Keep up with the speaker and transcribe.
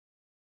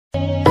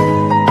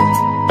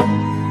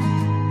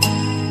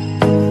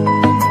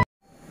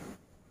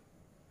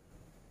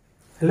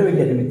Hello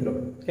વિદ્યાર્થી મિત્રો,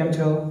 કેમ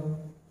છો?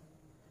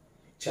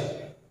 ચાલો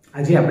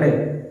આજે આપણે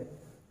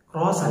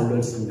ક્રોસ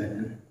આલ્ડોલ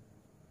સંઘનન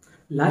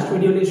લાસ્ટ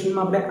વિડિયો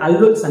લેશનમાં આપણે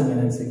આલ્ડોલ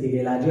સંઘનન શીખી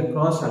ગયેલા. આજે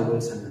ક્રોસ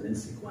આલ્ડોલ સંઘનન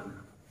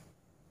શીખવાના.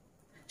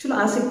 ચલો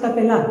આ શીખતા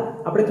પહેલા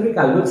આપણે થોડીક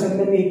આલ્ડોલ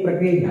સંઘનનની એક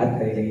પ્રક્રિયા યાદ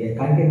કરી લઈએ,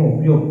 કારણ કે એનો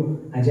ઉપયોગ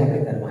આજે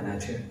આપણે કરવાના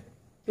છે.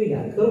 તો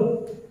યાદ કરો,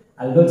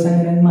 આલ્ડોલ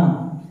સંઘનનમાં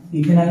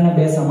ઇથેનોલના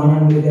બે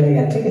સમાનાનું લીધેલા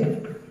યાદ છે કે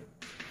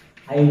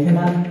આ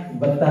ઇથેનોલ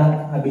વત્તા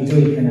આ બીજો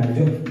ઇથેનોલ,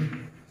 જો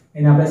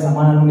એને આપણે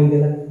સમાનાનું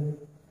લીધેલા.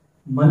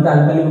 મંદ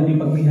આલ્કાલી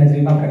ઉદ્દીપકની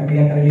હાજરીમાં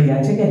પ્રક્રિયા કરેલી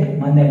યાદ છે કે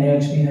મંદ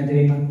NaOH ની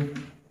હાજરીમાં.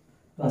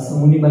 તો આ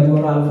સમૂહની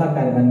બાજુવાળો આલ્ફા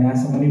કાર્બન ને આ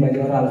સમૂહની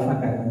બાજુવાળો આલ્ફા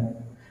કાર્બન,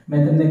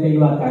 મેં તમને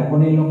કહ્યું આ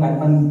કાર્બોનિલનો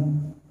કાર્બન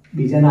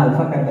બીજાના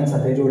આલ્ફા કાર્બન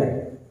સાથે જોડાય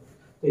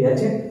તો યાદ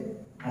છે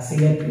આ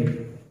CH3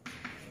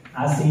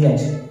 આ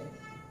CH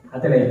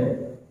હાથે લઈ લો.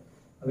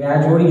 હવે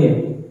આ જોડીએ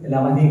એટલે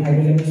આમાંથી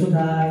હાઇડ્રોજન શું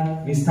થાય?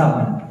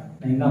 વિસ્થાપન.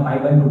 અહીંના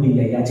પાઈ બંધ તૂટી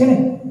જાય, યાદ છે ને?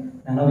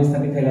 નાનો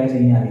વિસ્થાપિત થયેલા છે,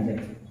 અહીંયા આવી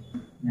જાય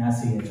ને આ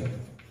CH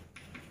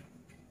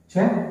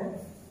છે.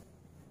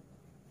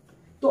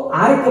 તો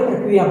આ રીતે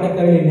પ્રક્રિયા આપણે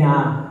કરી લઈને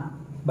આ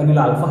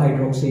બનેલો આલ્ફા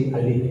હાઇડ્રોક્સી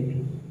આલ્ડીહાઇડ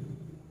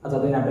અથવા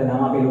તો એને આપણે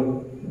નામ આપેલું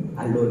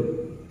આલ્ડોલ.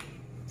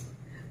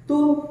 તો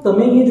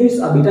તમે અહીં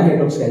જોઈ આ બીટા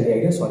હાઇડ્રોક્સી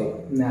આલ્ડીહાઇડ, સોરી,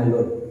 ને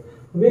આલ્ડોલ.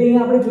 હવે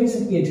અહીંયા આપણે જોઈ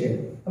શકીએ છીએ.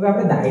 હવે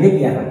આપણે ડાયરેક્ટ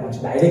યાદ રાખવાનું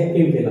છે. ડાયરેક્ટ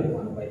કેવી રીતે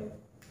લખવાનું ભાઈ?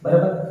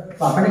 બરાબર.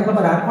 તો આપણને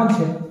ખબર આ કોણ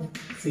છે?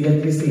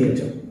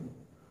 CH3CH.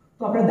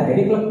 તો આપણે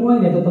ડાયરેક્ટ લખવું હોય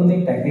ને તો તમને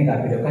એક ટેકનિક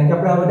આપી દઉં, કારણ કે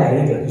આપણે હવે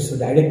ડાયરેક્ટ લખીશું,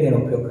 ડાયરેક્ટ એનો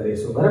ઉપયોગ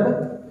કરીશું. બરાબર.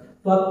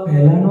 તો આ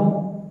પહેલાનો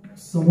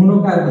સમૂહનો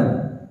કાર્બન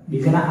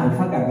બીજાના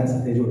આલ્ફા કાર્બન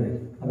સાથે જોડાય.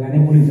 હવે આને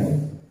ભૂલી જાઓ,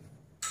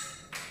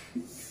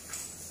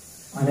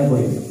 આને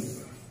ભૂલી જાઓ,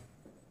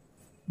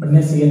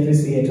 બંને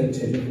CH3CH જ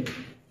છે.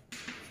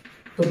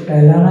 તો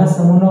પહેલાના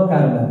સમૂહનો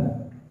કાર્બન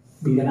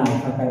બીજાના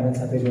આલ્ફા કાર્બન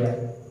સાથે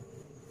જોડાય.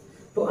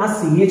 તો આ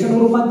CH નું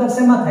રૂપાંતર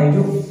શેમાં થાય?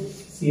 જો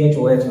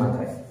CHOH માં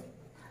થાય.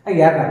 આ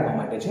યાદ રાખવા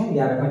માટે છે,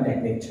 યાદ રાખવાની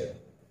ટેકનિક છે.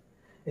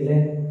 એટલે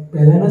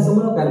પહેલાના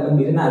સમૂહનો કાર્બન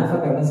બીજાના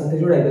આલ્ફા કાર્બન સાથે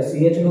જોડાય તો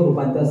CH નું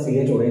રૂપાંતર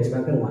CHOH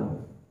માં કરવાનું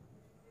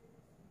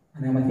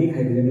અને આમાંથી એક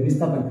હાઇડ્રોજનનું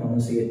વિસ્થાપન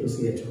કરવાનું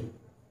CH2CHO.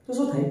 તો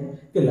શું થાય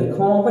કે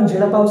લખવામાં પણ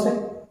ઝડપ આવશે.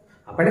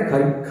 આપણે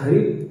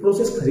ખરી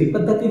પ્રોસેસ, ખરી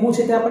પદ્ધતિ શું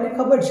છે તે આપણને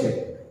ખબર છે,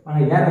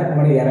 પણ યાદ રાખવા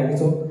માટે યાદ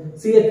રાખીશું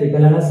CH3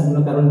 પહેલાના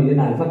સમૂહનો કાર્બન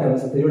બીજાના આલ્ફા કાર્બન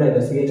સાથે જોડાય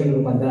તો CH નું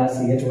રૂપાંતર આ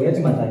CHOH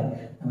માં થાય,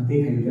 આમાંથી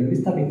એક હાઇડ્રોજન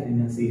વિસ્થાપિત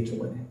થઈને CHO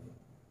બને.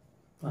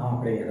 તો આ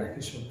આપણે યાદ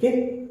રાખીશું. ઓકે,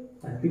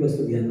 આટલી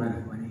વસ્તુ ધ્યાનમાં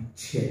રાખવાની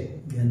છે.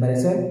 ધ્યાનમાં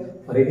રહેશે.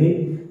 ફરીથી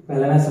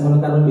પહેલાના સમૂહનો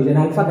કાર્બન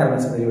બીજાના આલ્ફા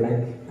કાર્બન સાથે જોડાય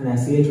અને આ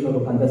CH નું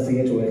રૂપાંતર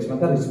CHOH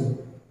માં કરીશું.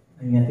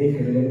 અહીંયાથી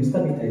હાઇડ્રોજન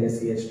વિસ્થાપિત થાય છે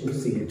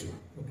CH2CH.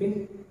 ઓકે,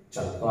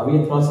 ચાલો તો આવીએ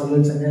ક્રોસ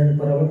આલ્ડોલ સંઘનન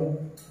પર. હવે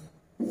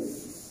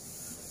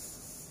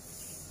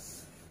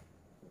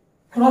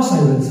ક્રોસ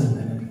આલ્ડોલ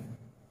સંઘનન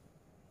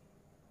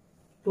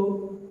તો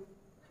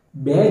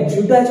બે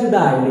જુદા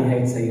જુદા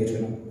આલ્ડીહાઇડ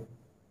સંયોજનો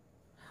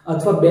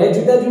અથવા બે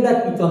જુદા જુદા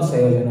કીટોન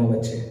સંયોજનો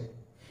વચ્ચે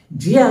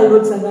જે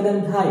આલ્ડોલ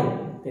સંઘનન થાય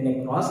તેને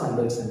ક્રોસ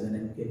આલ્ડોલ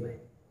સંઘનન કહેવાય.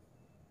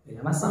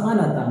 એમાં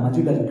સમાનતામાં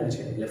જુદા જુદા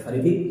છે, એટલે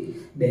ફરીથી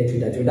બે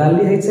જુદા જુદા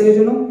આલ્ડીહાઇડ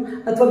સંયોજનો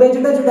અથવા બે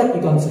જુદા જુદા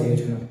કીટોન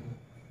સંયોજનો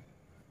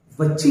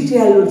વચ્ચે જે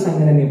આલ્ડોલ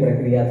સંઘનનની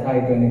પ્રક્રિયા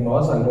થાય તો એને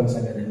ક્રોસ આલ્ડોલ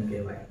સંઘનન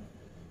કહેવાય.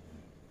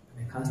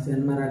 અને ખાસ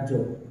ધ્યાનમાં રાખજો,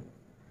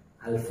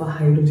 આલ્ફા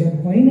હાઇડ્રોજન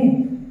હોય ને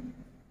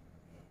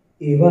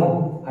એવા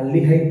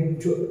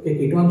આલ્ડીહાઇડ કે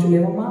કીટોન જો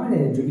લેવામાં આવે ને,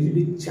 જુદી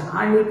જુદી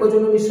 4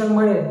 નિપજોનું મિશ્રણ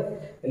મળે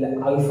એટલે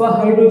આલ્ફા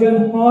હાઇડ્રોજન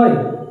હોય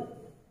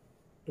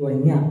તો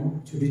અહીંયા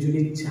જુદી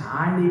જુદી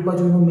 4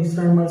 નિપજોનું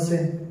મિશ્રણ મળશે.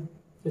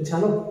 તો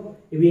ચાલો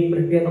એવી એક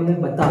પ્રક્રિયા તમને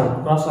બતાવો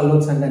ક્રોસ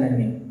આલ્ડોલ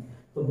સંઘનનની.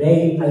 તો બે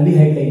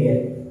આલ્ડીહાઇડ લઈએ,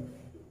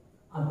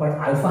 પણ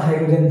આલ્ફા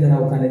હાઇડ્રોજન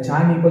ધરાવતા અને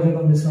 4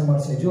 નિપજોનું મિશ્રણ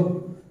મળશે. જો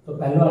તો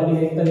પહેલો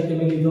આલ્ડીહાઇડ તરીકે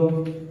મેં લીધો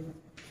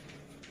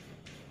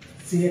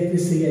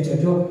CH3CH.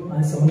 જો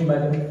અને સમૂહની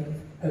બાજુ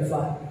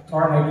આલ્ફા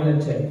 3 હાઇડ્રોજન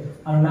છે,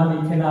 આનું નામ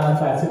ઇથેનોલ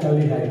અથવા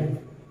એસિટાલ્ડીહાઇડ.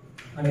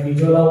 અને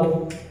બીજો લાવો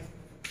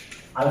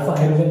આલ્ફા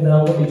હાઇડ્રોજન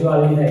ધરાવતો બીજો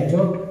આલ્ડીહાઇડ.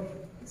 જો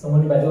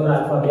સમૂહની બાજુ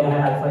આલ્ફા 2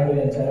 આલ્ફા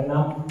હાઇડ્રોજન છે, એનું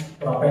નામ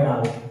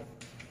પ્રોપેનોલ.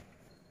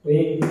 તો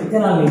એક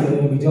ઇથેનોલ લીધો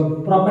અને બીજો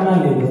પ્રોપેનોલ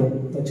લીધો.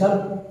 તો ચાલો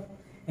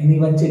એની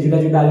વચ્ચે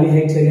જુદા જુદા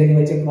આલ્ડીહાઇડ છે, એની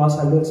વચ્ચે ક્રોસ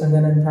આલ્ડોલ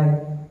સંઘનન થાય.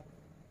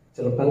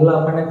 ચલો પહેલા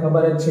આપણને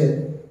ખબર જ છે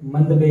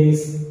મંદ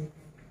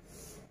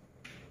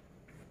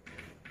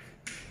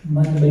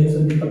બેઝ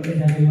ઉદ્દીપકની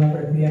હાજરીમાં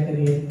પ્રક્રિયા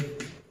કરીએ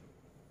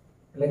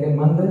એટલે કે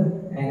મંદ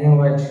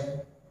NaOH.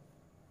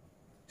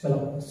 ચલો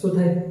શું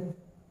થાય?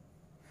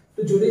 તો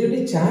જુદી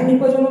જુદી 4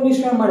 નિપજોનું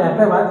મિશ્રણ મળે.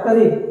 આપણે વાત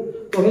કરી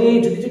તો હવે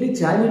જુદી જુદી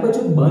 4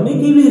 નિપજો બને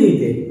કેવી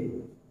રીતે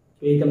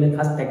એ તમને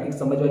ખાસ ટેકનિક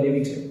સમજવા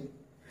જેવી છે.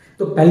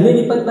 તો પહેલી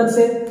નિપજ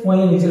બનશે, હું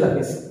અહીંયા નીચે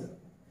લખીશ.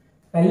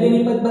 પહેલી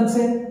નિપજ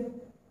બનશે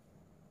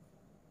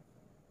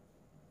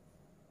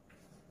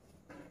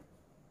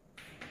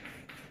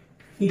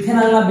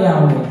ઇથેનોલના બે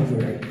અણુઓથી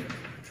જોડાય.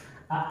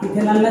 આ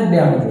ઇથેનોલના બે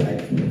અણુ જોડાય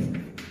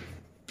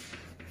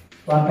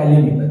તો આ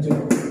પહેલી નિપજ. જો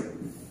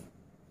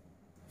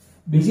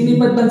બીજી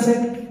નિપજ બનશે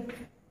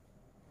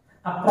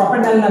આ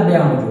પ્રોપેનોલના બે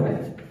અણુ જોડાય.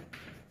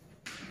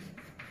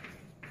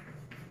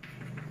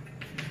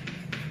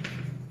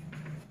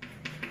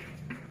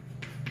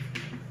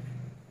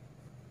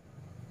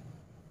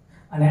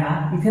 અને આ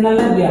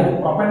ઇથેનોલના જ બે અણુ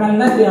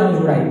પ્રોપેનોલના જ બે અણુ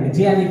જોડાય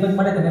જે આ નિપજ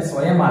મળે તેને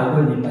સ્વયં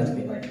આલ્કોહોલ નિપજ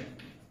કહેવાય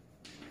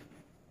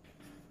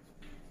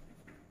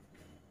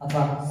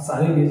અથવા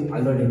સારી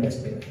આલ્કોહોલ નિપજ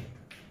કહેવાય.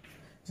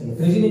 ચલો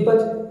ત્રીજી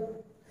નિપજ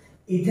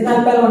ઇથેનોલ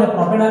પહેલો અને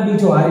પ્રોપેનોલ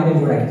બીજો આ રીતે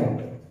જોડાય તો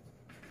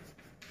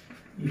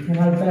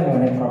ઇથેનોલ પહેલો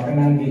અને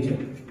પ્રોપેનોલ બીજો.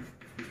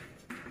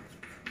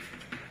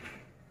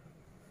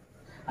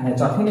 અને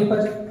ચોથી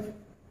નિપજ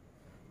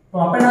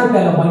પ્રોપેનોલ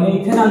પહેલો હોય ને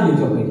ઇથેનોલ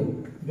બીજો હોય.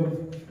 જો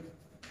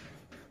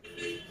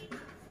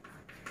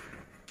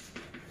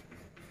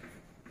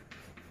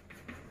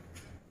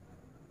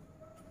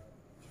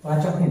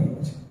આ ચોથી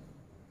નિપજ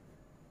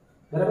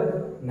બરાબર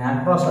ને આ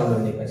ક્રોસ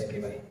આલ્કોહોલ નિપજ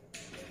કહેવાય.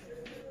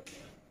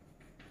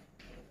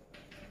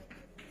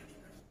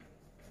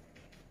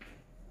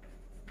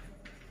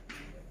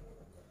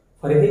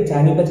 ફરીથી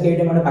ચાર નિપજ કેવી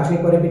રીતે મને પાછું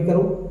એકવાર રિપીટ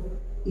કરું.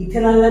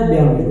 ઇથેનોલના જ બે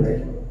અણુ જોડાય.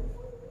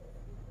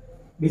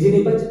 બીજી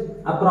નિપજ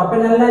આ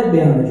પ્રોપેનોલના જ બે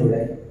અણુ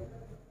જોડાય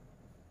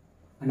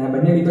અને આ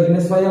બંને નિપજને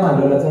સ્વયં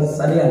આલ્કોહોલ અથવા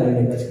સાદી આલ્કોહોલ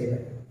નિપજ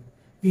કહેવાય.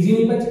 ત્રીજી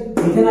નિપજ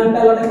ઇથેનોલ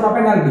પહેલો અને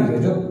પ્રોપેનોલ બીજો.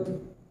 જો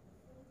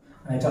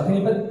અને ચોથી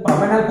નિપજ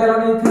પ્રોપેનોલ પહેલો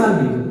અને ઇથેનોલ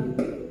બીજો.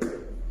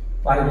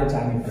 તો આ રીતે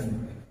ચાર નિપજ.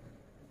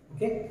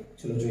 ઓકે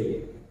ચલો જોઈએ.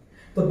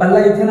 તો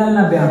પહેલા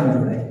ઇથેનોલના બે અણુ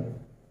જોડાય.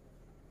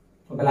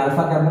 તો પહેલા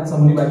આલ્ફા કાર્બન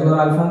સમૂહની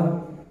બાજુવાળો આલ્ફા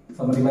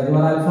સમૂહની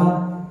બાજુવાળો આલ્ફા.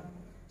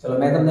 ચલો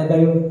મેં તમને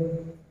કહ્યું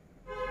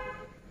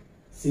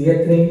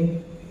CH3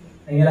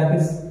 અહીંયા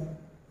લખીશ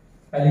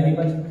પહેલી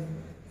નિપજ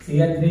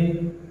CH3.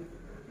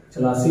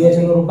 ચલો આ CH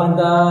નું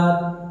રૂપાંતર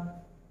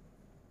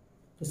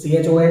તો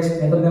CHOH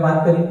મેં તમને વાત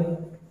કરી.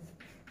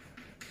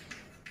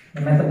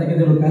 મેં તમને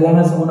કીધું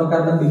પહેલાના સમૂહનો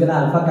કાર્બન બીજાના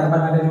આલ્ફા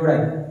કાર્બન સાથે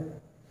જોડાય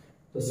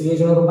તો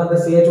CH નું રૂપાંતર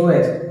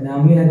CHOH ને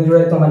આમની સાથે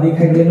જોડાય તો આમાં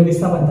દેખાય ગયેલું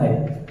વિસ્થાપન થાય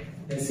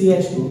એટલે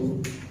CH2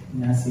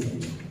 ને આ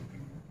CH.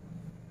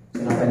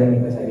 ચલો પહેલી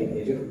નિપજ આવી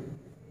ગઈ. જો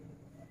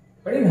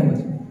પડી ને સમજ.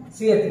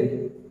 CH3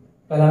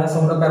 પહેલાના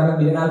સમૂહનો કાર્બન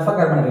બીજાના આલ્ફા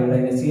કાર્બન સાથે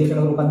જોડાય ને CH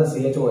નું રૂપાંતર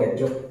CHOH.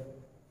 જો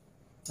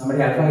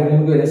આપણે આલ્ફા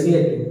હાઇડ્રોજન ગયો એટલે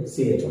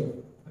CH2 CHO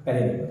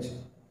પહેલી નિપજ.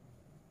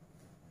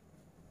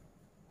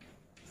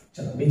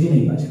 ચલો બીજી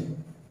નિપજ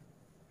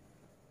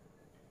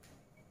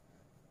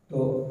તો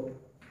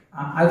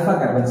આ આલ્ફા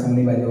કાર્બન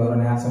સમૂહની બાજુવાળો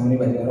અને આ સમૂહની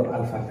બાજુવાળો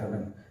આલ્ફા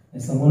કાર્બન ને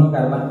સમૂહનો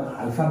કાર્બન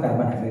આલ્ફા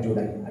કાર્બન સાથે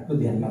જોડાય. આટલું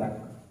ધ્યાનમાં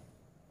રાખવાનું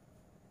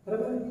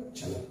બરાબર.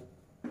 ચલો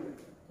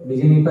તો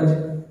બીજી નિપજ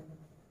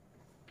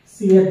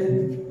CH3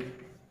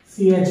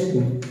 CH2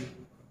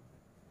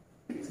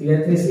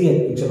 CH3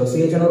 CH2. ચલો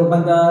CH નું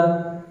રૂપાંતર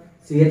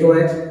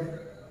CHOH.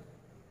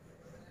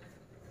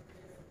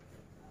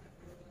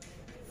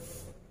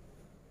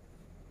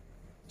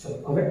 ચલો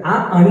હવે આ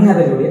આની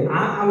સાથે જોડીએ.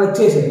 આ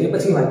વચ્ચે છે એ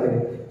પછી વાત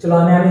કરીએ. ચલો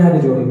આને આની સાથે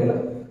જોડી પેલા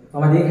તો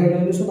આમાં દેખાઈ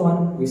ગયેલું શું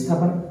તમારું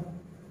વિસ્થાપન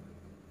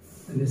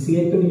એટલે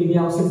CH2 ની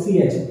જગ્યાએ આવશે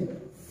CH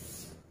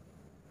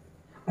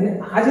અને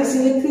આ જે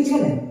CH3 છે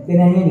ને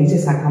તેને અહીંયા નીચે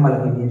શાખામાં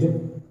લખી દઈએ. જો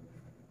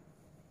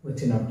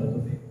વચ્ચે નોટ તો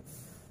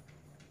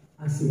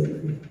આ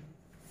CH3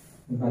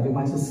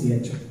 બાજુમાં છે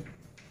CH.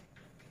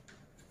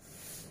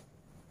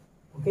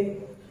 ઓકે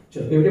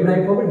ચલો કેવી રીતે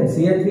બનાવી ખબર ને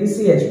CH3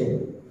 CH2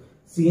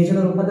 CH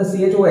નું રૂપાંતર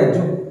CHOH.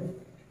 જો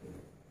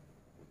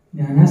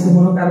નાના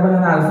સમૂહનો કાર્બન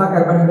અને આલ્ફા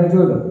કાર્બન સાથે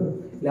જોડો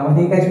એટલે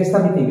આમાંથી એક જ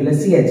વિસ્થાપિત થઈ ગયું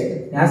એટલે CH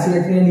ને આ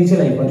CH3 ને નીચે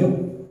લઈ પહોંચો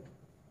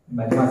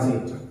બાજુમાં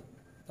CH.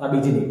 તો આ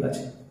બીજી નિપજ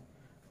છે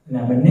અને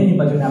આ બંને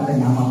નિપજોને આપણે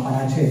નામ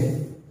આપવાના છે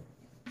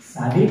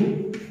સાદી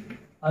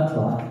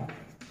અથવા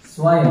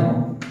સ્વયં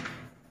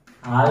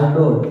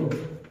આલ્કોહોલ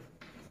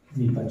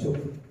નિપજો.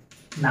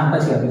 નામ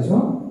પછી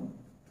આપીશું.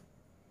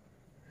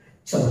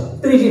 ચલો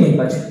ત્રીજી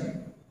નિપજ.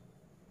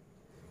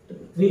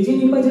 ત્રીજી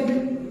નિપજ એટલે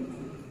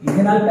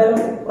ઇથેનોલ પહેલો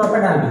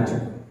પ્રોપેનોલ બીજો.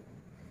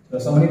 તો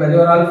સમૂહની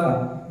બાજુવાળો આલ્ફા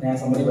ને આ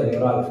સમૂહની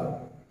બાજુવાળો આલ્ફા.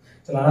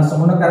 ચલો આના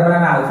સમૂહનો કાર્બન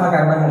અને આલ્ફા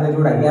કાર્બન સાથે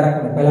જોડાય. યાદ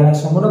રાખવાનું પહેલાના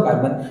સમૂહનો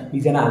કાર્બન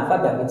બીજાના આલ્ફા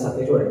કાર્બન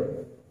સાથે જોડાય.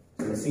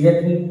 ચલો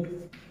CH3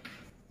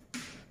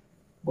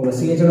 બોલો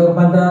CH નું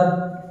રૂપાંતર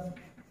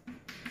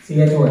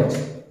CHOH.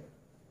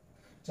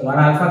 ચલો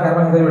આના આલ્ફા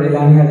કાર્બન સાથે જોડે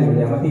આની સાથે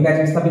જોડે આમાંથી એક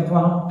વિસ્થાપિત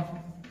થવાનો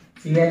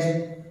CH.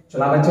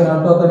 ચલો આ વચ્ચે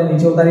નહોતો તો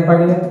નીચે ઉતારી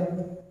પાડી લે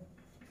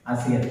આ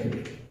CH3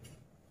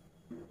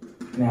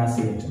 ને આ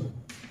CH.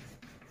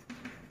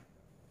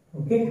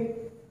 ઓકે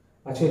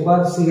પાછું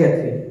એકવાર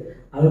CH3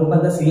 આનું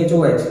રૂપાંતર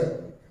CHOH.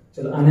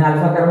 ચલો આને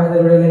આલ્ફા કાર્બન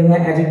સાથે જોડે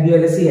અહીંયા એચ ગયો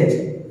એટલે CH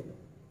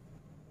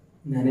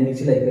ને આને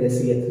નીચે લઈ કરે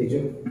CH3. જો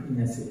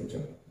અહીંયા CH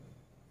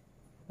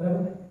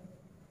બરાબર.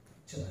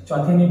 ચલો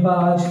ચોથી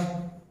નિપજ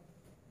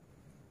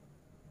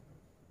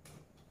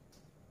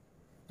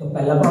તો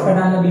પહેલા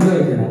પ્રોપેનોલ અને બીજો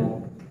ઇથેનોલ.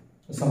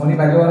 તો સમૂહની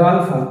બાજુવાળો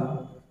આલ્ફા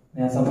ને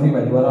આ સમૂહની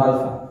બાજુવાળો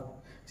આલ્ફા.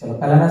 ચલો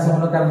પહેલાના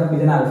સમૂહનો કાર્બન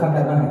બીજાના આલ્ફા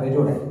કાર્બન સાથે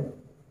જોડાય.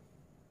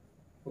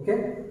 ઓકે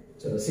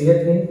ચલો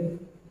CH3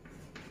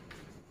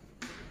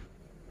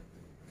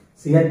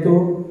 CH2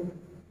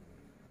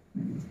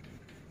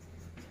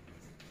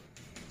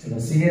 ચલો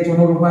CH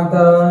નું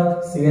રૂપાંતર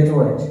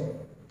CHOH.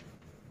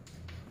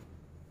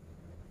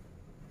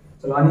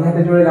 ચલો આની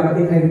સાથે જોડેલા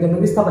આમાંથી એક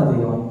હાઇડ્રોજનનું વિસ્થાપન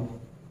થઈ જવાનું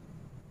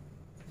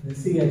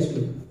CH2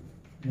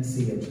 અને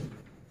CH.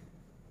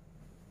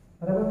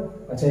 બરાબર.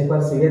 પછી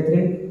એકવાર CH3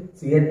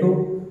 CH2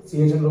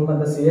 CH નું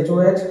રૂપાંતર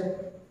CHOH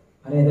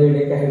અને અંદર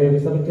એક હાઇડ્રોજન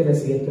વિસ્થાપિત કરે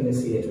CH અને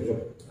CH જો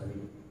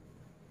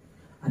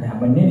અને આ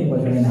બંનેની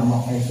પાછળનું નામ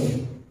આપીશું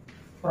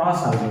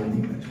ક્રોસ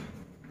આલ્ડોલની પાછળ.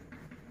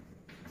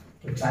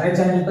 તો ચારે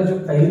ચાર નીકળજો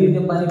કઈ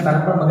રીતે પાણી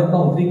કારણ પણ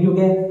મગજમાં ઉતરી ગયું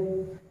કે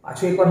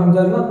પાછું એકવાર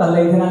સમજાવજો.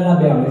 પહેલા ઇથેનોલના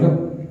બે અણુ જો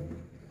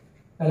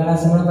પહેલાના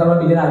સમૂહનો કાર્બન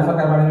બીજાના આલ્ફા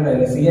કાર્બન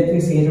એટલે CH3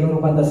 CH નું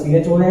રૂપાંતર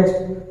CHOH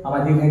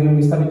આમાંથી હાઇડ્રોજન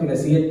વિસ્થાપિત કરે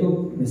CH2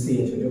 અને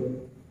CH જો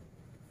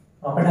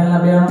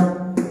પ્રોપેનોલના બે અણુ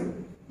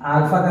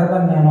આલ્ફા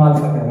કાર્બન અને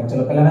આલ્ફા કાર્બન.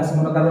 ચલો પહેલાના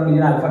સમૂહનો કાર્બન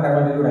બીજાના આલ્ફા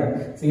કાર્બન જોડાય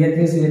CH3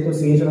 CH2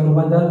 CH નું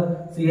રૂપાંતર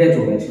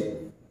CHOH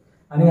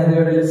અને આ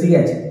જોડે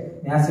CH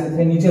ને આ CH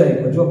નીચે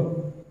રાખ્યો જો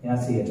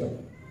ત્યાં CHO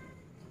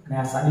અને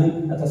આ સાદી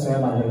અથવા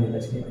સ્વયં આલ્ડોલ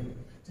છે.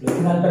 ચલો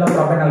ઇથેનોલ પહેલા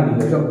પ્રોપેનોલ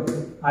બીજો જો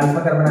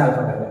આલ્ફા કાર્બન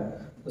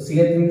તો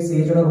CH3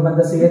 CH નું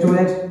રૂપાંતર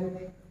CHOH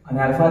અને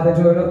આલ્ફા તો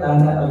જોડો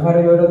અને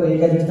આલ્ફા જોડો તો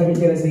એક જ વિસ્થાપિત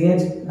કરે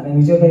CH અને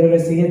નીચે થઈ ગયો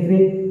CH3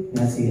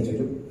 અને CHO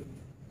જો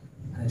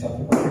અને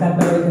ચોથું પ્રોપેનોલ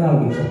પહેલા ઇથેનોલ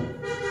બીજો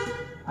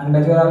અને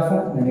બાજુ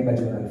આલ્ફા અને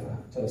બાજુ આલ્ફા.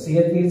 ચલો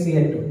CH3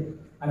 CH2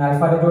 અને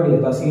આલ્ફા જોડીએ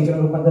તો CH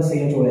નું રૂપાંતર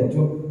CHOH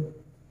જો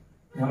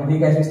આમાંથી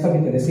એક જ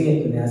વિસ્થાપિત કરે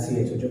CH અને આ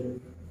CHO જો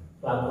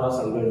તો આ ક્રોસ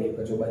આલ્ડોલ ની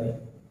બાજુ બની.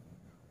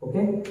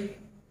 ઓકે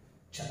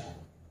ચાલો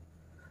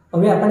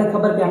હવે આપણને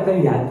ખબર કે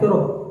આપણે યાદ કરો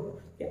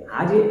કે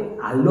આ જે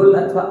આલ્ડોલ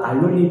અથવા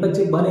આલ્ડોલ નિપજ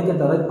છે બને કે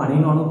તરત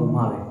પાણીનો અણુ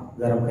ઘુમાવે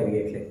ગરમ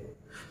કરીએ એટલે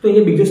તો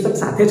એ બીજું સ્ટેપ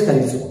સાથે જ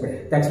કરીશું આપણે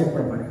ટેક્સ્ટબુક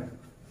પ્રમાણે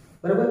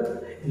બરાબર.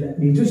 એટલે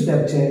બીજું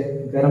સ્ટેપ છે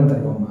ગરમ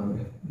કરવામાં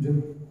આવે જો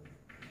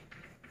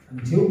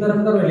જેવું ગરમ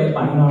કરો એટલે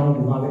પાણીનો અણુ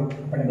ઘુમાવે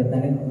આપણે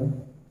બધાને ખબર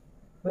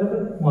બરાબર.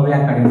 હું હવે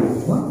આ કાઢી નાખું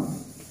છું.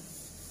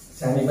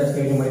 ચાર નિપજ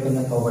કેવી મળી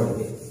તમને ખબર પડી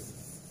ગઈ.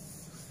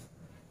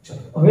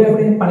 હવે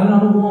આપણે પાણીનો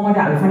અણુ ઘુમાવવા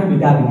માટે આલ્ફા અને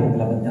બીટા આપી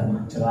દીધા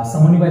બધામાં. ચલો આ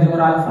સમૂહની બાજુ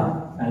વાળો આલ્ફા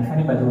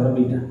આલ્ફાની બાજુ વાળો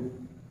બીટા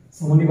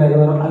સમૂહની બાજુ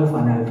વાળો આલ્ફા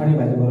અને આલ્ફાની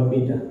બાજુ વાળો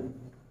બીટા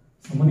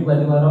સમૂહની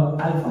બાજુ વાળો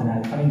આલ્ફા અને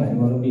આલ્ફાની બાજુ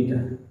વાળો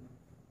બીટા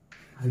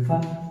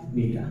આલ્ફા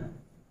બીટા.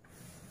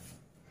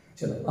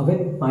 ચલો હવે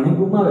પાણી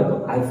ઘુમાવે તો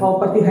આલ્ફા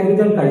ઉપરથી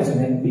હાઇડ્રોજન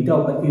કાઢીશું અને બીટા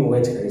ઉપરથી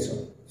OH કાઢીશું.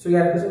 શું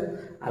યાદ કરશો?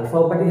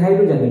 આલ્ફા ઉપરથી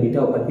હાઇડ્રોજન અને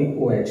બીટા ઉપરથી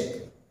OH.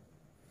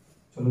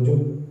 ચલો જો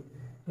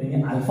તો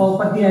અહીંયા આલ્ફા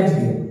ઉપરથી H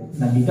ગયો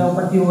અને બીટા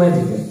ઉપરથી OH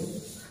ગયો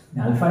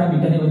અને આલ્ફા અને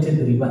બીટાની વચ્ચે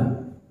દ્વિબંધ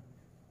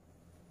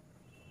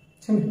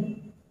છે ને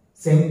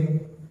સેમ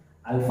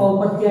આલ્ફા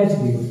ઉપરથી H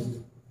ગયો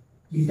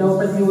બીટા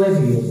ઉપરથી OH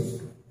ગયો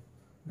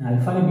અને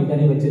આલ્ફા અને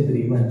બીટાની વચ્ચે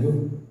દ્વિબંધ જો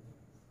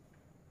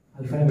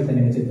આલ્ફા અને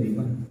બીટાની વચ્ચે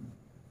દ્વિબંધ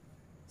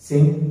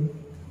સેમ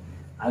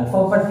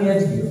આલ્ફા ઉપરથી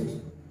H ગયો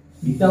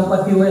બીટા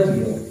ઉપરથી OH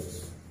ગયો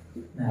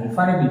અને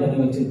આલ્ફા અને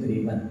બીટાની વચ્ચે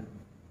દ્વિબંધ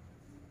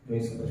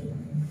જોઈ શકો છો.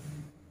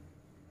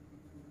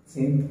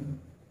 સેમ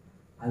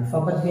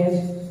આલ્ફા ઉપરથી H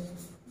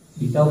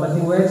બીટા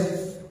ઉપરથી OH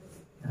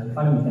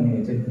આલ્ફા અને બીટાની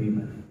વચ્ચે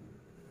દ્વિબંધ.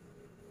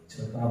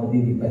 ચલો તો આ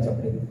બધી રીત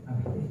આપણે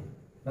આપી દઈએ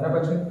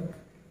બરાબર છે.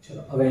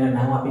 ચલો હવે એના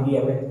નામ આપી દઈએ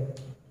આપણે.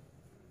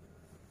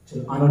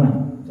 ચલો આનો નામ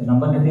તો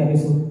નંબર નથી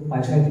આપીશું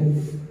પાછળથી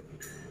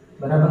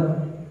બરાબર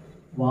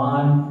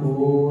 1 2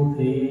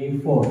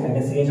 3 4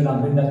 એટલે CH નો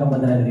અભિન્નતા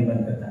બધા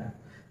દ્વિબંધ કરતા.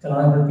 ચલો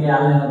હવે પ્રત્યે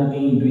આલ ને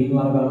પ્રત્યે ઇન ઇન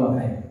વાળો કરો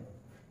લખાય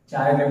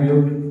 4 એટલે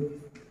બ્યુટ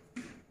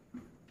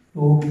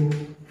 2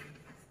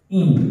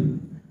 ઇન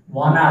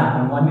 1 આર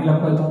પણ 1 ની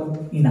લખો તો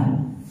ઇના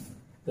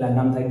એટલે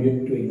નામ થાય બ્યુટ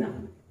ટુ ઇના.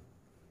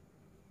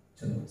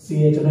 ચલો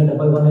CH અને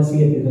ડબલ બોન્ડ ને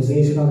CH તો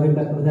CH નો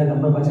અભિન્નતા બધા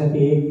નંબર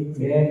પાછળથી 1 2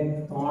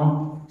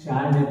 3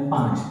 4 ને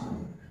 5.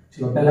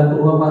 ચલો પહેલા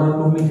પૂર્વ પારો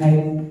 2 મિથાઇલ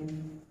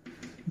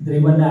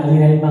દ્વિબંધ ને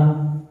આલ્ડીહાઇડમાં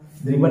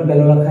દ્વિબંધ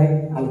પહેલો લખાય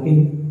આલ્કીન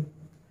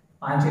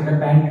 5 એટલે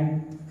પેન્ટ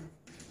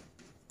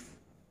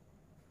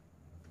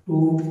 2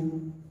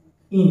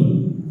 ઇન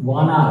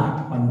 1 આર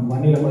પણ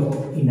 1 ની લખો તો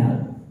ઇનાલ.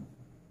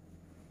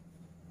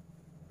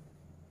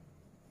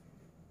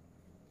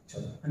 ચલો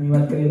આની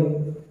વાત કરીએ તો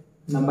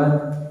નંબર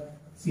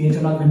CH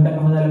નો ઘનતા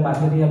કમ એટલે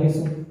પાછળથી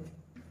આપીશું.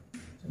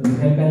 ચલો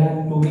મિથાઇલ પહેલા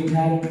 2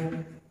 મિથાઇલ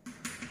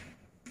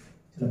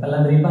ચલો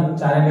પહેલા દ્વિબંધ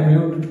 4 એટલે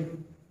બ્યુટ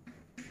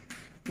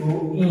 2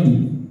 ઇન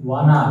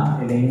 1 આર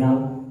એટલે ઇનાલ.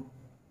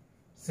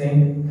 સેમ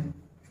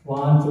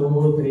 1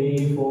 2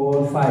 3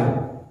 4 5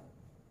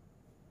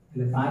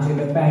 એટલે 5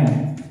 એટલે પેન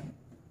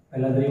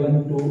પહેલા દ્વિબંધ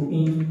 2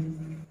 ઇન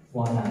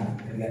 1 આર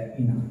એટલે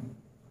ઇનાલ.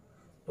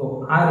 તો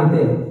આ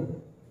રીતે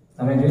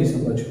તમે જોઈ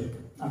શકો છો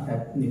આપણે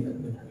નિપજ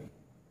બનાવી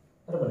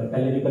બરાબર.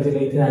 પહેલી નિપજ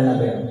એટલે ઇથેનોલના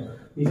બે અણુ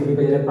બીજી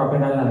નિપજ એટલે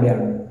પ્રોપેનોલના બે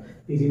અણુ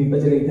ત્રીજી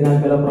નિપજ એટલે ઇથેનોલ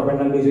પહેલા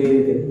પ્રોપેનોલ બીજો એ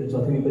રીતે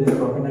ચોથી નિપજ એટલે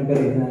પ્રોપેનોલ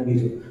પહેલા ઇથેનોલ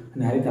બીજો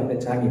અને આ રીતે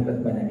આપણે ચાર નિપજ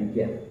બનાવી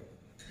ગયા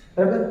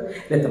બરાબર.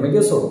 એટલે તમે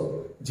જોશો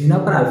જેના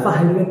પર આલ્ફા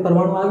હાઇડ્રોજન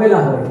પરમાણુ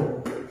આવેલા હોય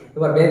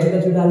એકવાર બે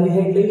જુદા જુદા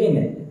આલ્ડીહાઇડ લઈએ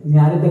ને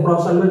આ રીતે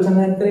ક્રોસ આલ્ડોલ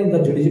સંયોજન કરીને તો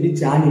જુદી જુદી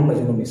ચાર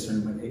નિપજોનું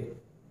મિશ્રણ મળે.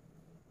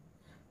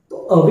 તો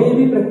હવે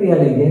એવી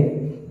પ્રક્રિયા લઈએ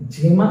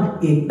જેમાં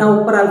એકના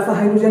ઉપર આલ્ફા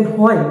હાઇડ્રોજન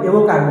હોય એવો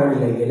કાર્બન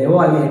લઈએ એવો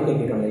આલ્ડીહાઇડ કે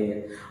કેટોન લઈએ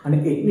અને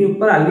એકની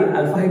ઉપર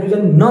આલ્ફા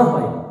હાઇડ્રોજન ન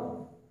હોય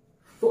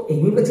તો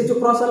એની પછી જો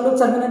ક્રોસ આલ્ડોલ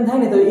સંયોજન થાય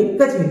ને તો એક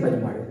જ નિપજ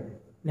મળે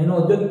ને એનું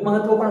ઔદ્યોગિક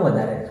મહત્વ પણ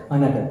વધારે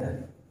આના કરતા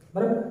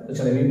બરાબર. તો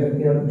ચાલો એવી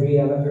પ્રક્રિયા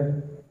જોઈએ આગળ.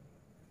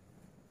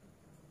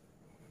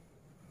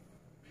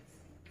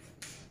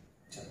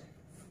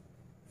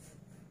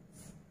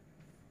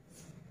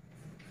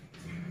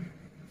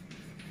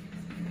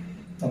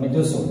 તમે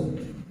જોશો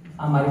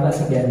આ મારી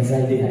પાસે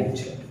બેન્ઝાલ્ડિહાઇડ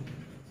છે,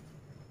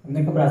 તમને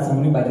ખબર આ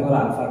સમૂહની બાજુવાળો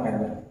આલ્ફા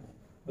કાર્બન,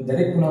 તો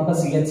દરેક ખૂણા પર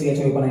CH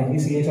હોય પણ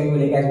અહીંથી CH હોય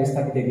એટલે ગેસ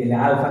વિસ્તાર થઈ ગઈ એટલે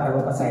આલ્ફા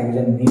કાર્બન પાસે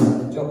હાઇડ્રોજન નહીં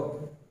મળે, જો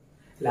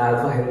એટલે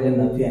આલ્ફા હાઇડ્રોજન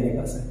નથી આની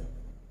પાસે,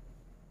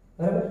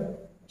 બરાબર.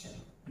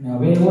 અને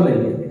હવે એવો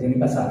લઈએ કે જેની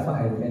પાસે આલ્ફા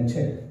હાઇડ્રોજન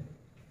છે,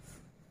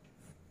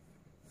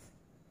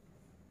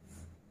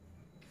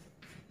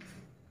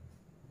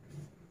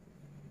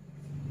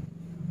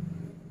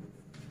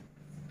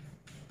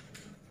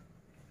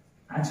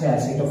 આ છે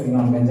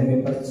એસિટોફિનોન,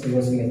 બેન્ઝેમિન પર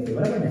COCH3,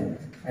 બરાબર ને,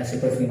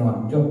 એસિટોફિનોન.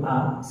 જો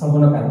આ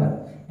સમૂહનો કાર્બન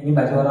એની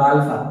બાજુવાળો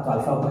આલ્ફા, તો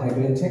આલ્ફા ઉપર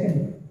હાઇડ્રોજન છે કે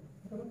નહીં,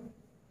 બરાબર.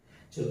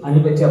 ચલો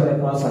આની પછી આપણે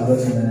ક્રોસ આલ્ડોલ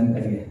સંયોજન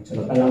કરીએ.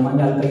 ચલો પહેલા મંદ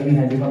આલ્કલીની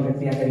હાઇડ્રોજન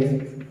પ્રક્રિયા કરીએ.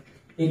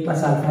 એક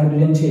પાસે આલ્ફા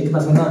હાઇડ્રોજન છે, એક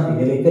પાસે નથી,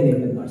 એટલે એક જ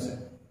મળશે.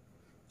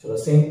 ચલો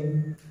સેમ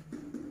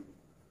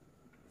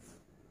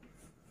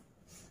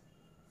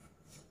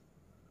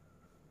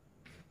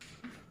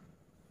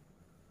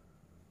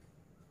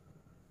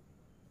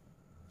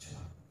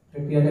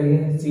પ્રક્રિયા કરીએ.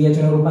 CH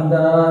નું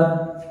રૂપાંતર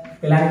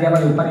પેલાની જેમ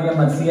ઉપરની જેમ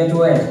CH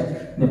હોય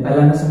ને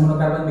પહેલાના સમૂહનો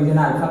કાર્બન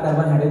બીજાના આલ્ફા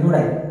કાર્બન હાથે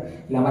જોડાય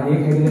એટલે આમાં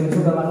એક હાઇડ્રોજન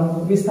શું કરવાનું,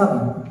 વિસ્થાપન,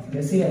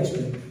 એટલે CH2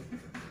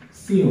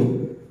 CO.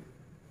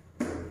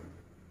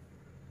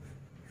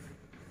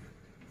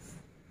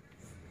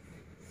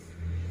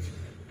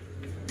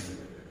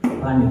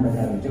 પાણી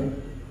બતાવી જો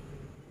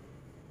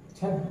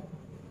છે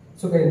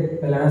શું કહે,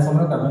 પહેલાના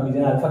સમૂહનો કાર્બન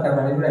બીજાના આલ્ફા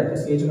કાર્બન હાથે જોડાય તો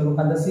CH નું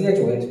રૂપાંતર CH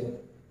હોય છે,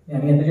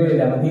 એની અંદર જોડે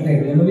એટલે આમાં એક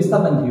હાઇડ્રોજનનું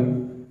વિસ્થાપન થયું.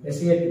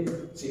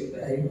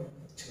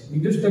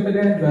 બીજું સ્ટેપ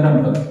એટલે ગરમ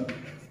કરો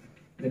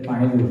એટલે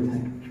પાણી દૂર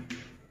થાય,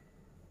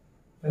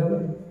 બરાબર.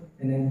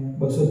 એને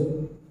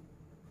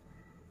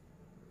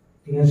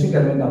 283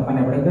 કેલ્વિન તાપમાને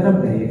આપણે ગરમ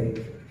કરીએ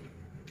એટલે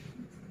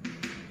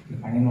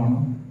પાણીનો અણુ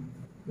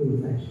દૂર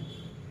થાય.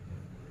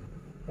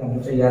 તો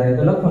તૈયાર રહે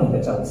તો લખવાનું તો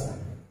ચાલશે.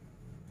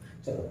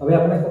 ચલો હવે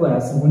આપણે ખબર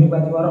આ સમૂહની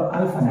બાજુવાળો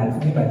આલ્ફા ને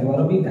આલ્ફાની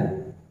બાજુવાળો બીટા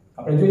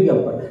આપણે જોઈએ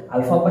ઉપર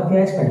આલ્ફા ઉપરથી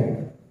H કાઢીએ,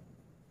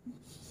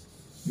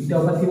 બીટા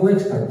ઉપરથી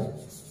OH કાઢો,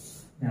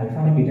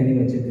 આલ્ફા અને બીટાની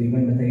વચ્ચે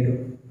દ્વિબંધ બતાવી દો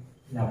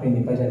એટલે આપણે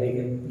નિપાજ આવી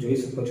ગઈ, જોઈ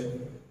શકો છો.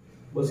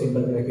 બહુ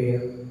સિમ્પલ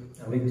પ્રક્રિયા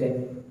આવડી જ જાય,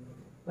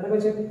 બરાબર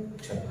છે.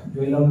 ચલો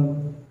જોઈ લો,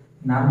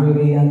 નામ જોઈ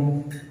ગયા.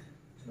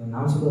 ચલો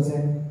નામ શું થશે,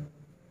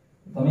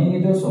 તમે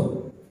અહીંયા જોશો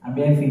આ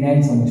બે ફિનાઇલ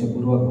સમૂહ છે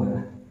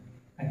પૂર્વકવાળા,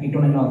 આ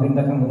કીટોન એનો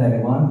અગ્નિતા પણ વધારે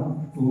 1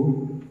 2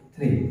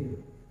 3.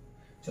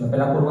 ચલો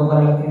પહેલા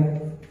પૂર્વકવાળા લખીએ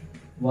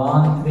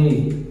 1 3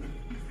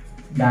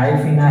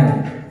 ડાયફિનાઇલ,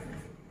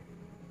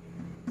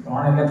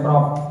 3 એટલે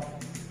પ્રોપ,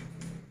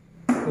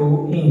 2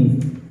 in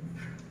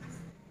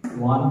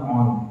 1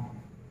 on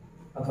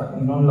અથવા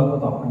ઇનોન લખો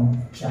તો આપણને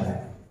ચાલે,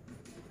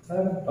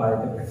 બરાબર. તો આ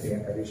રીતે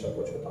પ્રક્રિયા કરી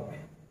શકો છો તમે.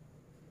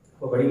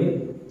 તો પડી ગઈ,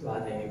 તો આ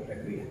થઈ ગઈ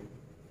પ્રક્રિયા.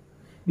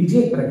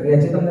 બીજી એક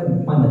પ્રક્રિયા છે તમને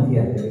બુકમાં નથી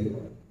આપેલી,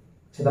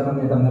 છતાં પણ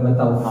મેં તમને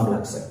બતાવું કામ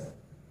લાગશે,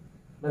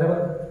 બરાબર.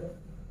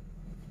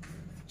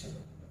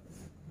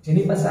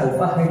 જેની પાસે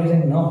આલ્ફા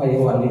હાઇડ્રોજન ન હોય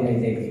એવો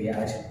આલ્ડીહાઇડ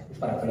પ્રક્રિયા છે,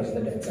 ઉપર આપેલો છે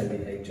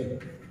બેન્ઝાલ્ડિહાઇડ છે.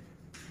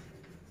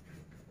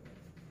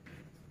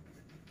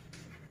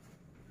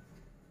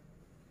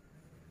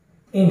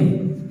 in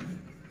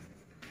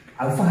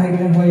alpha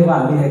હાઇડ્રોજન હોય એવા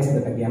આલ્ડીહાઇડ છે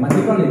પ્રક્રિયામાં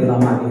કેટલો લીધેલો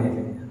આમાં આલ્ડીહાઇડ,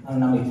 આનું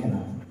નામ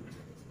ઇથેનોલ.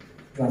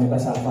 જો આની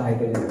પાસે આલ્ફા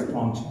હાઇડ્રોજન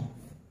 3 છે.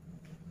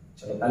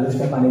 ચલો પહેલું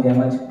સ્ટેપ આની જેમ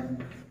જ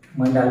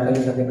મંદ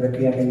આલ્કલી સાથે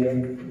પ્રક્રિયા કરીએ,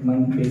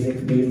 મંદ બેઝિક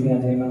બેઝની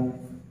હાજરીમાં.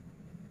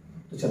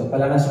 તો ચલો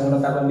પહેલાના સમૂહનો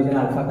કાર્બન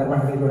બીજાના આલ્ફા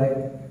કાર્બન સાથે જોડાય,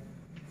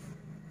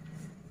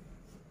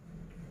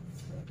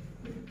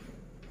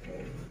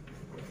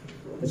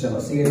 તો ચલો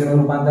CH નું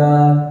રૂપાંતર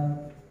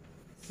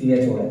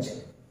CHOH.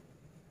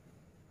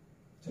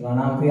 ચલો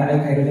આનાથી આ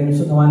એક હાઇડ્રોજન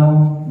શું થવાનું,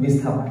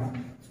 વિસ્થાપન,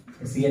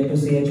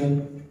 CH2CH,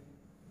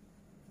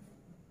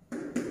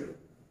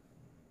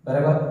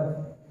 બરાબર.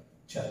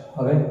 ચલો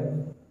હવે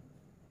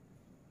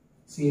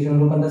CH નું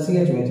રૂપાંતર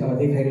CH હોય છે,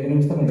 આમાંથી એક હાઇડ્રોજન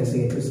વિસ્થાપન એટલે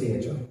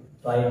CH2CH.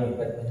 તો આ એક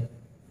નિપજ બને.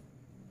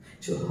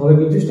 ચલો હવે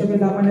બીજું સ્ટેપ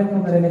એટલે આપણને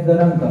શું કરે, એને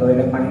ગરમ કરો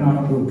એટલે પાણીનો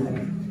અણુ દૂર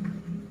થાય.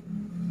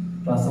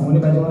 તો આ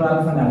સમૂહની બાજુવાળો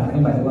આલ્ફા અને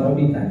આલ્ફાની બાજુવાળો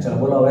બીટા. ચલો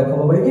બોલો હવે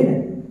ખબર પડી ગઈ ને,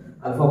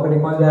 આલ્ફા ઉપર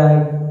કોણ જાય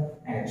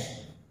H,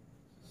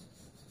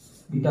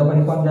 બીટા ઉપર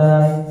કોણ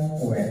જાય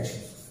OH,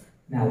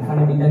 ને આલ્ફા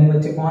અને બીટાની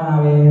વચ્ચે કોણ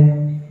આવે,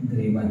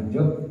 દ્વિબંધ.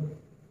 જો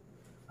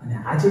અને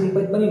આ જે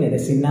નિપજ બની ને તે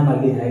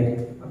સિન્નામાલ્ડીહાઇડ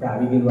આપણે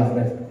આવી ગયેલું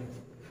આગળ,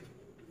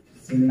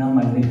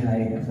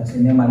 સિન્નામાલ્ડીહાઇડ અથવા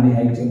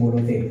સિન્નામાલ્ડીહાઇડ છે બોલો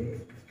તે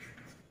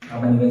આ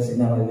બની ગઈ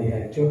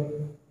સિન્નામાલ્ડીહાઇડ. જો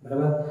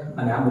બરાબર.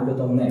 અને આ બધું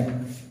તમને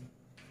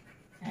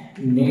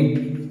નેટ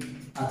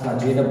અથવા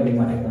JEE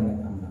માટે તમને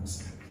કામ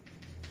લાગશે,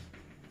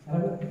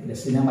 બરાબર. એટલે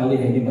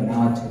સિન્નામાલ્ડીહાઇડ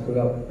બનાવવા છે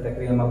કોઈ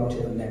પ્રક્રિયામાં પૂછે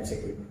તમને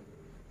MCQ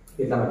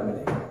એટલા માટે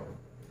બને.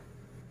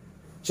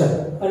 ચલો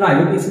અને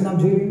IUPAC નામ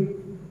જોઈએ,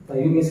 તો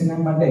IUPAC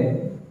નામ માટે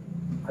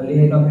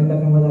આલ્ડીહાઇડ ઓક્સિજન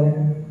પણ વધારે,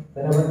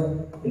 બરાબર.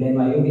 એટલે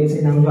એનું IUPAC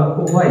નામ જો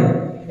આખું હોય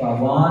તો આ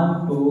 1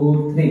 2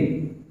 3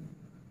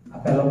 આ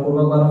પહેલો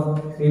પૂર્વકવાળો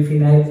 3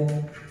 ફિનાઇલ,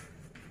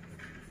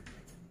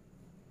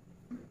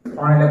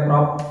 3 એટલે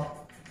પ્રોપ,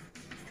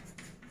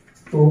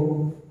 2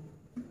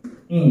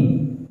 in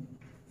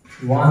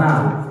 1 r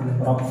એટલે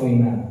પ્રોપ 2 in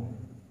r,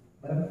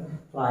 બરાબર.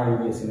 તો આ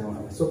IUPAC નામ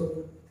આવે. સો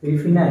 3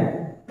 ફિનાઇલ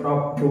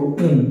prop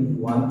 2 in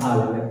 1 r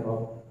એટલે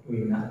prop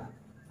 2 in r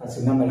આ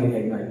સિનેમલી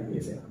હેડનો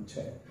આઈપીએસ નામ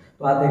છે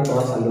તો આ તે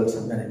ક્રોસ આલ્ડોલ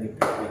સંયોજનની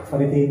પ્રક્રિયા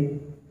ફરીથી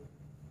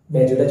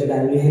બે જુદા જુદા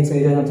આલ્ડીહાઇડ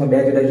સંયોજન અથવા બે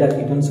જુદા જુદા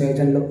કીટોન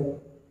સંયોજન લો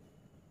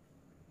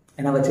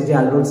એના વચ્ચે જે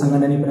આલ્ડોલ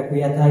સંયોજનની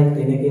પ્રક્રિયા થાય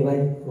તેને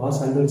કહેવાય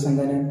ક્રોસ આલ્ડોલ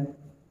સંયોજન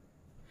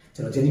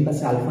ચલો જેની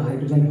પાસે આલ્ફા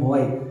હાઇડ્રોજન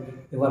હોય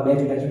એવા બે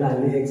જુદા જુદા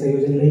આલ્ડીહાઇડ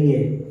સંયોજન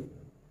લઈએ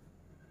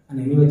અને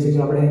એની વચ્ચે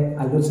જો આપણે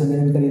આલ્ડોલ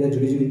સંયોજન કરીએ તો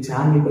જુદી જુદી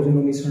 4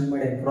 નિકોજનનું મિશ્રણ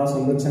મળે ક્રોસ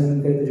આલ્ડોલ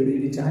સંયોજન કરીએ તો જુદી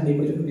જુદી 4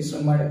 નિકોજનનું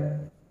મિશ્રણ મળે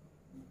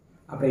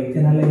આપણે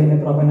ઇથેનોલ લઈએ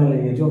પ્રોપેનોલ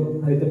લઈએ જો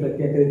આ રીતે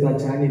પ્રક્રિયા કરીએ તો આ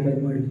 4 નિકોજન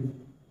મળી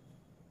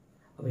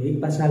હવે એક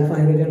પાસે આલ્ફા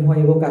હાઇડ્રોજન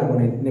હોય એવો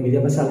કાર્બોનેટ અને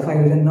બીજા પાસે આલ્ફા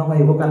હાઇડ્રોજન ન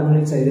હોય એવો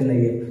કાર્બોનેટ સંયોજન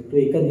લઈએ તો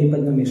એક જ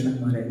નિપજનું મિશ્રણ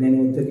મળે અને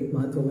એનું ઔદ્યોગિક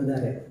મહત્વ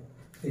વધારે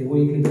એવું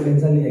એક લીધો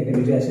બેન્ઝાલ લઈએ કે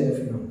બીજો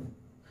એસિડોફિનોલ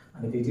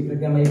અને બીજી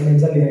પ્રક્રિયામાં એક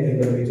બેન્ઝાલ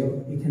લીધો બીજો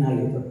ઇથેનોલ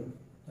લીધો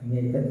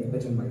અહીંયા એક જ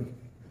નિપજન મળી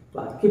તો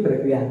આખી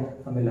પ્રક્રિયા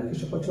તમે લખી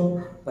શકો છો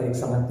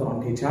પરીક્ષામાં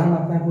 3 થી 4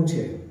 માર્કના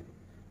પૂછે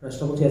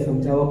પ્રશ્ન પૂછે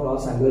સમજાવો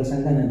ક્રોસ આલ્ડોલ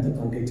સંયોજન તો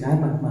 3 થી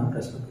 4 માર્કમાં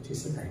પ્રશ્ન પૂછી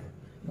શકાય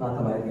તો આ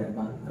તમારે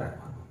ધ્યાનમાં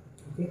રાખવાનું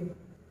ઓકે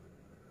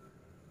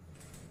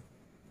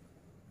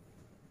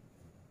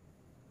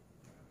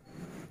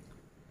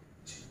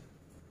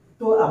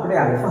તો આપણે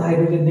આલ્ફા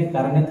હાઇડ્રોજનને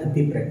કારણે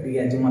થતી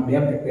પ્રક્રિયા જેમાં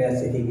બે પ્રક્રિયા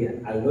શીખી ગયા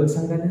આલ્ડોલ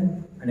સંયોજન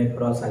અને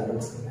ક્રોસ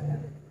આલ્ડોલ સંયોજન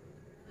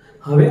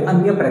હવે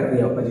અન્ય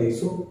પ્રક્રિયા પર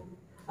જઈશું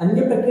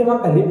અન્ય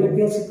પ્રક્રિયામાં પહેલી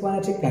પ્રક્રિયા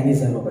શીખવાના છે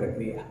કેનિઝરો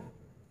પ્રક્રિયા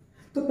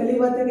તો પહેલી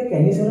વાત એ કે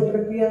કેનિઝરો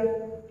પ્રક્રિયા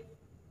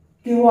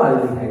કેવો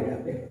આલ્ડીહાઇડ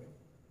આપે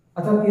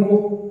અથવા કેવો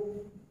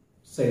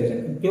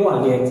સંયોજન કેવો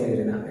આલ્ડીહાઇડ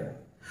સંયોજન આપે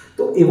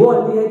તો એવો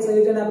આલ્ડીહાઇડ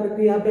સંયોજન આ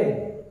પ્રક્રિયા આપે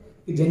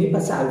કે જેની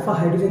પાસે આલ્ફા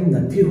હાઇડ્રોજન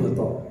નથી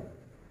હોતો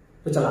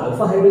તો ચાલો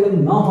આલ્ફા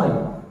હાઇડ્રોજન ન હોય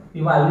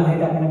એવા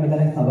આલ્ડીહાઇડ આપણને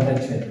બધાને ખબર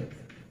જ છે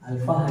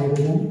આલ્ફા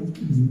હાઇડ્રોજન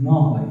ન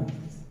હોય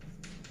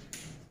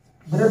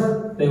બરાબર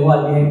તો એવો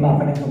આલ્ડીહાઇડમાં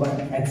આપણને ખબર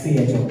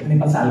HCHO એની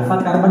પાસે આલ્ફા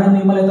કાર્બન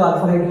નહીં મળે તો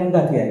આલ્ફા હાઇડ્રોજન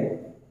ક્યાંથી આવે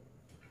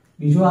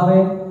બીજો આવે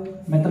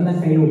મેં તમને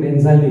કહ્યું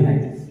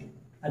બેન્ઝાલ્ડીહાઇડ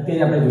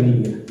અત્યારે આપણે જોઈ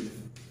ગયા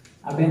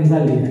આ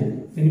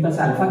બેન્ઝાલ્ડીહાઇડ એની પાસે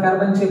આલ્ફા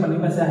કાર્બન છે પણ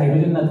એની પાસે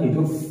હાઇડ્રોજન નથી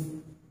જો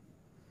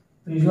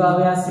ત્રીજો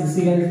આવે આ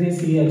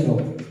CCl3CHO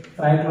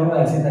ટ્રાઇક્લોરો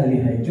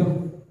એસિટાલ્ડીહાઇડ જો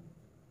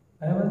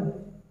બરાબર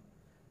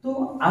તો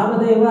આ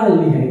બધા એવા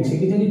આલ્ડીહાઇડ છે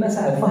કે જેની પાસે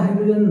આલ્ફા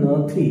હાઇડ્રોજન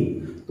નથી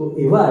તો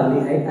એવા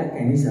આલ્ડીહાઇડ આ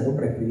કેનિઝરો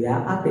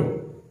પ્રક્રિયા આપે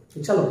તો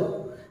ચલો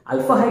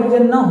આલ્ફા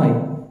હાઇડ્રોજન ન હોય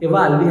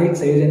એવા આલ્ડીહાઇડ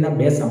સંયોજનના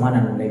બે સમાન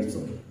અણુ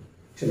લઈશું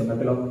ચલો મેં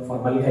પેલો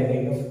ફોર્માલિહાઇડ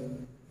લઈ લો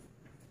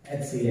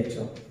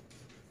HCHO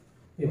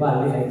એવા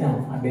આલ્ડીહાઇડના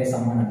આ બે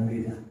સમાન અણુ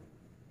લીધા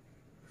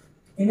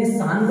એને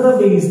સાંદ્ર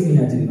બેઝની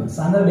હાજરીમાં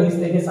સાંદ્ર બેઝ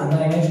એટલે કે સાંદ્ર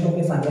NH2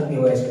 કે સાંદ્ર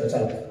KOH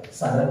ચાલો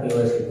સાંદ્ર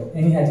KOH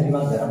એની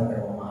હાજરીમાં ગરમ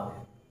કરવામાં આવે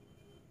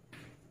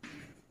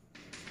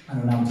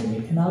આનું નામ છે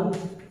મિથેનોલ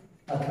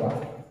અથવા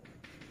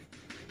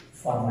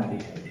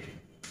ફોર્માલિહાઇડ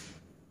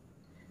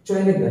જો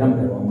એને ગરમ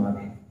કરવામાં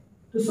આવે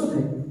તો શું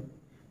થાય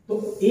તો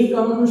એક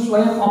અણુનું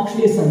સ્વયં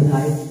ઓક્સિડેશન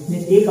થાય ને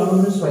એક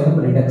અણુનું સ્વયં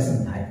રિડક્શન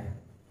થાય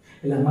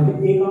એટલે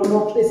આમાંથી એક અણુનું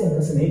ઓક્સિડેશન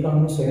થશે ને એક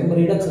અણુનું સ્વયં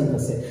રિડક્શન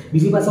થશે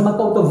બીજી ભાષામાં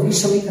કહું તો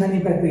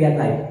વિષમીકરણની પ્રક્રિયા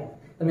થાય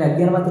તમે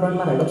 11મા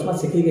ધોરણમાં રેડોક્સમાં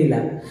શીખી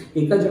ગયેલા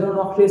એક જ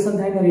અણુનું ઓક્સિડેશન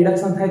થાય ને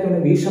રિડક્શન થાય તો એને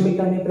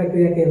વિષમીકરણની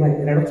પ્રક્રિયા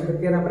કહેવાય રેડોક્સ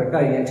પ્રક્રિયાના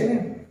પ્રકાર અહીંયા છે ને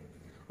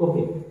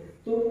ઓકે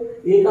તો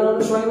એક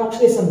અણુનું સ્વયં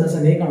ઓક્સિડેશન થશે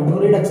ને એક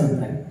અણુનું રિડક્શન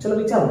થાય ચલો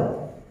વિચારો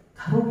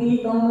ધારો કે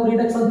એક અણુનું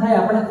રિડક્શન થાય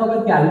આપણને ખબર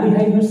કે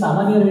આલ્ડીહાઇડનું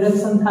સામાન્ય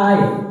રિડક્શન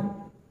થાય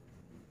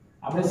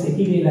આપણે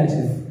શીખી ગયેલા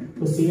છે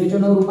તો CHO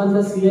નું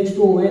રૂપાંતર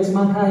CH2OH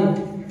માં થાય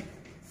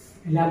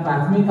એટલે આ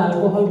પ્રાથમિક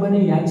આલ્કોહોલ બને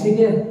યાદ છે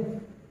કે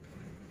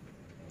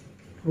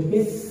ઓકે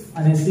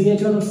અને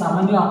CHO નું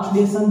સામાન્ય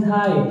ઓક્સિડેશન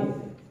થાય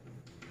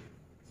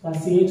તો આ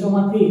CHO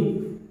માંથી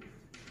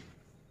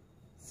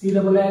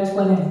COH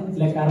બને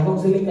એટલે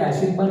કાર્બોક્સિલિક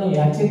એસિડ બને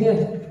યાદ છે કે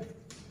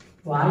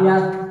તો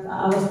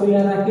આ વસ્તુ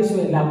યાદ રાખીશું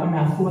એટલે આપણને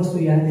આખું વસ્તુ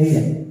યાદ થઈ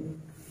જાય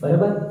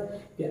બરાબર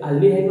કે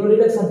આલ્ડીહાઇડનું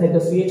રિડક્શન થાય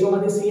તો CHO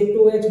માંથી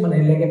CH2OH બને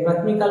એટલે કે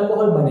પ્રાથમિક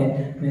આલ્કોહોલ બને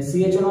અને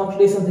CHO નું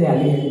ઓક્સિડેશન થાય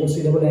આલ્ડીહાઇડ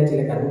તો COH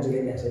એટલે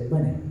કાર્બોક્સિલિક એસિડ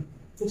બને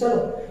તો ચાલો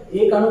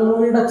એક અણુનું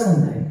રિડક્શન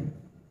થાય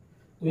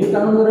તો એક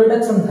અણુનું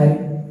રિડક્શન થાય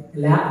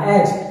એટલે આ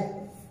H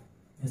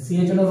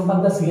CHO નું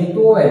રૂપાંતર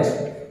CH2OH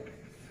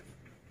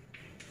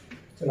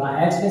ચલો આ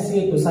H ને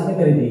CH2 સાથે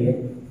કરી દઈએ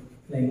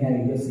એટલે અહીંયા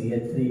આવી ગયો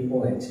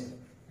CH3OH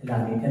એટલે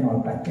આ મિથેનોલ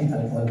પ્રાથમિક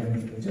આલ્કોહોલ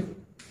બની ગયું છે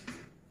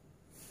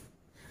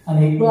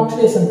અને એકનું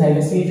ઓક્સિડેશન થાય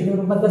એટલે CH નું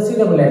રૂપાંતર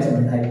COH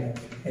માં થાય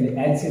એટલે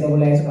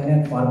HCOH બને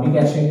ફોર્મિક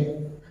એસિડ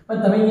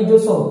પણ તમે અહીં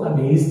જોશો આ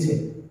બેઝ છે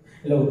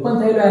એટલે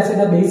ઉત્પન્ન થયેલો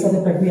એસિડ આ બેઝ સાથે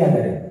પ્રક્રિયા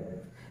કરે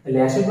એટલે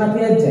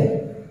એસિડમાંથી જ જાય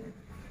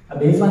આ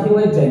બેઝમાંથી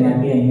હોય જ જાય ને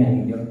અહીંયા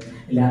આવી ગયો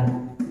એટલે આ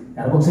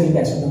કાર્બોક્સિલિક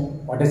એસિડનો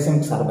પોટેશિયમ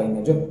ક્ષાર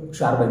બન્યો જો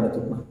ક્ષાર બન્યો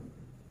ટૂંકમાં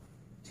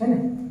છે ને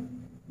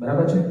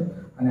બરાબર છે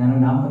અને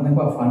આનું નામ તમને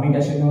કોઈ ફોર્મિક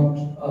એસિડનો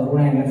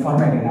ઋણ એટલે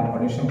ફોર્મેટ એટલે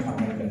પોટેશિયમ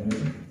ફોર્મેટ બન્યું છે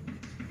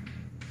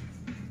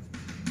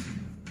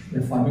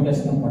એટલે ફોર્મિક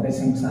એસિડનો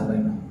પોટેશિયમ ક્ષાર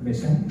બન્યો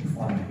પોટેશિયમ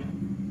ફોર્મેટ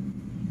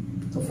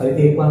તો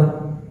ફરીથી એકવાર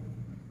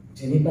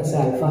જેની પાસે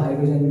આલ્ફા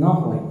હાઇડ્રોજન ન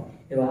હોય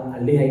એવા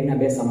આલ્ડીહાઇડના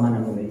બે સમાન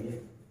અણુ લઈએ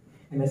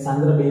અને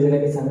સાંદ્ર બેઝ એટલે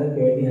કે સાંદ્ર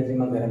કેઓની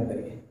હાજરીમાં ગરમ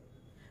કરીએ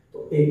તો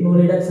એકનું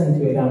રિડક્શન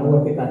થયું એટલે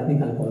અણુવર્તી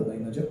પ્રાથમિક આલ્કોહોલ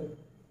બન્યો છે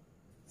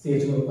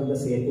CH નું રૂપાંતર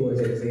CH2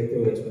 છે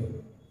CH2H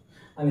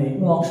અને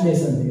એકનું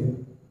ઓક્સિડેશન થયું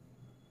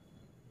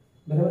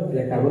બરાબર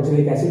એટલે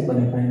કાર્બોક્સિલિક એસિડ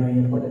બને પણ એનો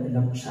અહીંયા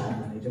પોટેશિયમ ક્ષાર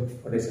બને જો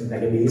પોટેશિયમ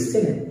એટલે બેઝ છે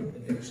ને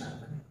એટલે ક્ષાર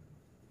બને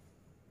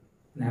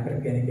અને આ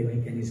પ્રક્રિયાને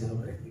કહેવાય કેનિઝરો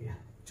પ્રક્રિયા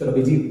ચલો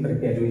બીજી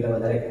પ્રક્રિયા જોઈ લે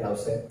વધારે ખ્યાલ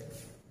આવશે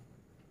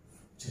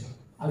ચલો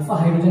આલ્ફા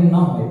હાઇડ્રોજન ન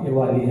હોય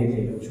એવો આલ્ડીહાઇડ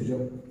લઈ લઉં છું જો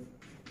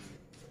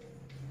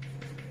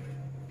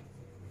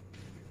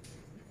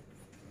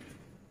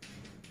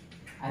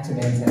આ છે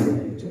બેન્ઝાઇલ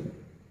લઈ જો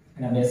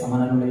અને બે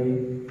સમાનનું લઈએ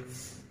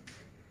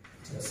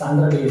ચલો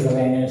સાંદ્ર બેઝ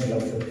હવે NaOH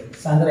લઉં છું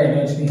સાંદ્ર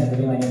NaOH ની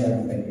હાજરીમાં અહીંયા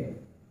ગરમ કરીએ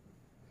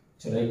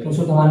ચલો એકનું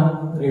શું થવાનું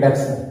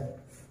રિડક્શન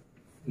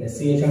એટલે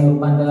CH નું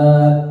રૂપાંતર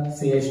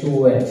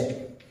CH2OH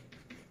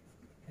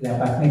એટલે આ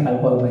પ્રાથમિક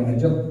આલ્કોહોલ બન્યું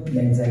જો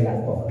બેન્ઝાઇલ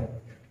આલ્કોહોલ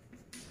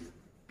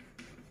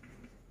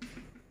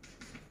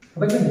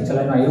ખબર છે ને ચલો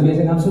એનું આયોબીએસ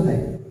નામ શું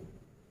થાય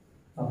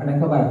આપણને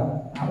ખબર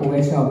આ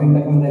OH નો અભિન્ન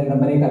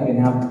નંબર 1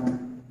 આપીને આ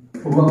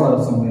પૂર્વપર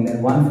સમૂહ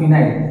એટલે 1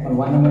 ફિનાઇલ પણ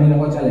 1 નંબર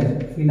લખો ચાલે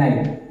ફિનાઇલ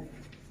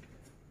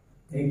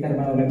એક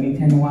કાર્બન એટલે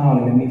મિથેનોલ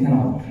એટલે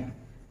મિથેનોલ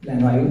એટલે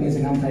એનું આયોબીએસ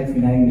નામ થાય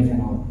ફિનાઇલ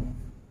મિથેનોલ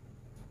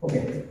ઓકે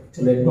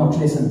ચલો એકનું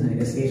ઓક્સિડેશન થાય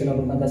એટલે CH નો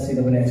રૂપાંતર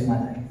COH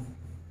માં થાય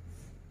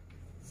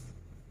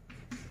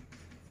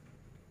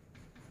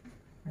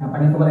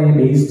આપણને ખબર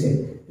અહીંયા બેઝ છે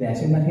એટલે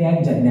એસિડમાંથી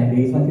આ જાય ને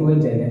બેઝમાંથી હોય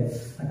જાય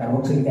એટલે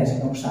કાર્બોક્સિલિક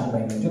એસિડનો ક્ષાર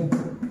બન્યો છે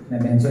અને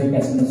બેન્ઝોઇક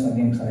એસિડનો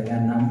સોડિયમ ક્ષાર એટલે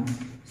આ નામ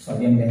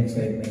સોડિયમ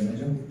બેન્ઝોઇક બન્યો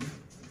છે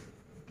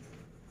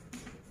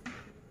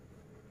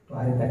તો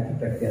આ રીતે આખી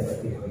પ્રક્રિયા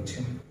થતી હોય છે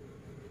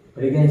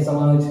ભળી ગયા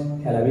સમાન જ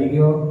ખ્યાલ આવી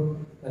ગયો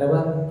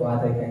બરાબર તો આ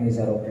થઈ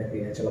કેનિઝરો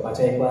પ્રક્રિયા ચલો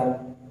પાછા એકવાર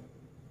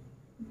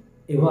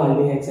એવા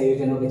આલ્ડીહાઇડ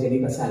સંયોજનો કે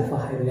જેની પાસે આલ્ફા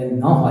હાઇડ્રોજન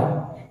ન હોય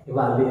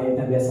એવા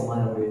આલ્ડીહાઇડના બે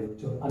સમાન હોય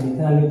જો આ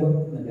મિથેનોલ લીધો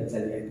અને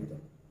બેન્ઝાઇલ લીધો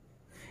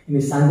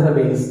એની સાંદ્ર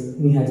બેઝ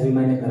ની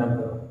હાજરીમાં એને ગરમ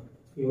કરો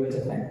એવું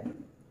છે થાય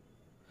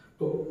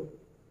તો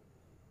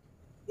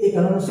એક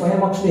અણુનું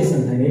સ્વયં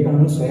ઓક્સિડેશન થાય એક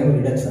અણુનું સ્વયં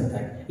રિડક્શન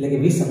થાય એટલે કે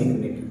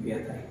વિસમીકરણની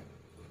પ્રક્રિયા થાય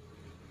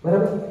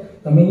બરાબર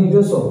તમે અહીં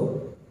જોશો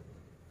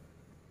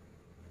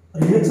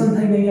રિડક્શન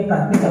થઈને અહીંયા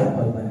પ્રાથમિક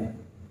આલ્કોહોલ બને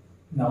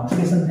અને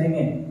ઓક્સિડેશન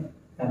થઈને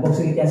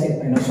કાર્બોક્સિલિક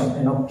એસિડ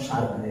એનો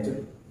ક્ષાર બને છે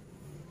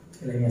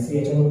એટલે અહીંયા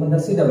CH નું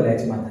રૂપાંતર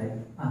COH માં થાય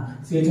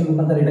CH નું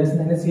રૂપાંતર રિડક્શન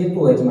થઈને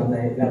CH2OH માં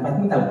થાય એટલે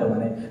પ્રાથમિક આલ્કોહોલ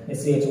બને એ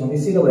CH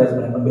માંથી COH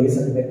બને પણ બેઝ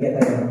સાથે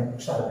પ્રક્રિયા થાય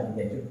ક્ષાર બની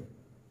જાય છે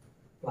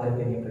તો આ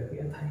રીતેની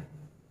પ્રક્રિયા થાય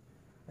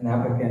અને આ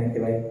પ્રક્રિયાને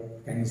કહેવાય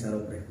કેનિઝરો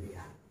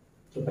પ્રક્રિયા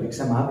તો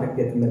પરીક્ષામાં આ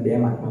પ્રક્રિયા તમને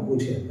 2 માર્કમાં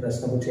પૂછે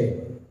પ્રશ્ન પૂછે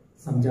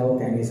સમજાવો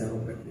કેનિઝરો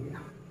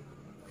પ્રક્રિયા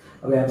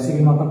હવે MCQ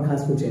માં પણ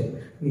ખાસ પૂછે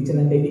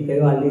નીચેના પૈકી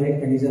કયો આલ્ડીહાઇડ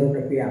કેનિઝરો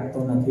પ્રક્રિયા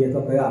આપતો નથી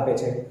અથવા કયો આપે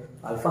છે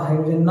આલ્ફા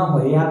હાઇડ્રોજન ન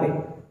હોય એ આપે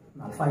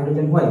આલ્ફા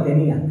હાઇડ્રોજન હોય તે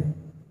નહીં આપે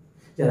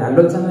જ્યારે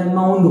આલ્ડોલ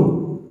સંમેલનમાં ઊંધું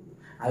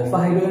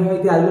આલ્ફા હાઇડ્રોજન હોય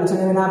તે આલ્ડોલ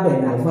સંમેલન આપે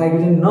અને આલ્ફા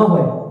હાઇડ્રોજન ન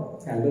હોય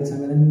તે આલ્ડોલ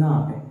સંમેલન ન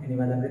આપે એની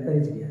વાત આપણે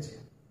કરી જ ગયા છે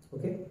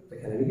ઓકે તો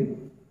ખ્યાલ આવી ગયો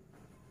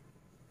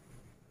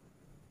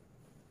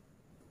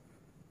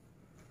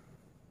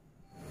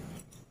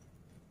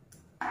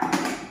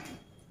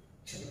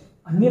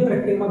અન્ય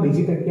પ્રક્રિયામાં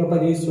બીજી પ્રક્રિયા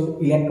પર જઈશું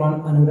ઇલેક્ટ્રોન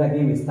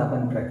અનુરાગી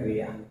વિસ્થાપન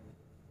પ્રક્રિયા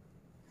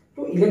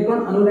તો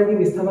ઇલેક્ટ્રોન અનુરાગી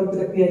વિસ્થાપન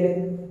પ્રક્રિયા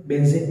એટલે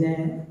બેન્ઝીનને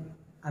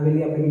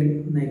આવેલી આપેલી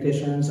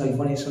નાઇટ્રેશન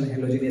સલ્ફોનેશન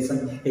હેલોજિનેશન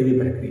એવી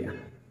પ્રક્રિયા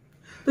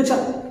તો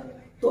ચાલો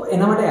તો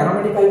એના માટે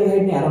એરોમેટિક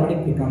આલ્ડીહાઇડ ને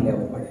એરોમેટિક કીટોન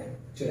લેવું પડે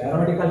ચલો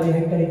એરોમેટિક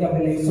આલ્ડીહાઇડ તરીકે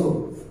આપણે લઈશું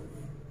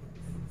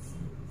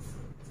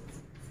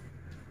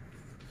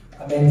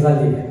આ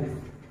બેન્ઝાલ્ડીહાઇડ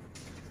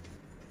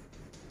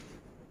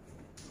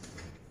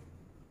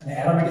અને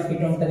એરોમેટિક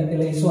કીટોન તરીકે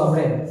લઈશું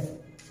આપણે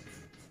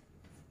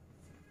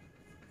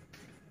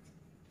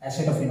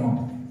એસિટોફિનોન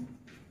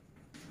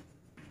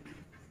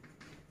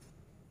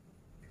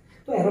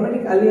તો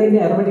એરોમેટિક આલ્ડીહાઇડ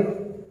ને એરોમેટિક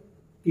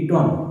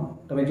કીટોન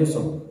તમે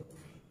જોશો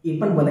એ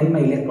પણ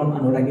બનાવીમાં ઇલેક્ટ્રોન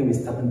અનુરાગી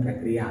વિસ્થાપન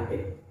પ્રક્રિયા આપે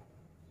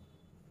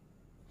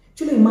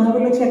ચલો એમાં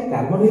આવેલો છે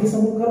કાર્બોનિલ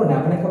સમૂહ ખરો ને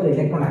આપણે ખબર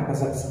ઇલેક્ટ્રોન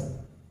આકર્ષક સમૂહ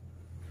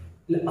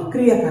એટલે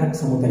અક્રિયાકારક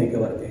સમૂહ તરીકે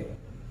વર્તે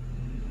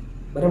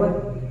બરાબર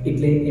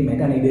એટલે એ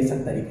મેટા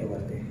નિર્દેશક તરીકે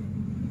વર્તે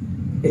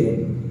એટલે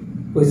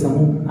કોઈ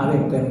સમૂહ આવે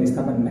તો એનું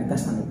વિસ્થાપન મેટા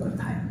સ્થાન ઉપર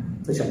થાય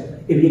તો ચાલો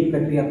એવી એક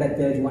પ્રક્રિયા આપણે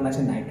અત્યારે જોવાના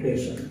છે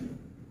નાઇટ્રેશન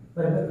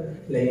બરાબર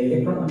એટલે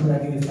ઇલેક્ટ્રોન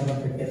અનુરાગી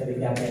વિસ્થાપન પ્રક્રિયા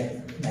તરીકે આપણે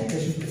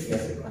નાઇટ્રેશન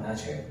પ્રક્રિયા શીખવાના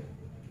છે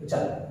તો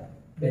ચાલો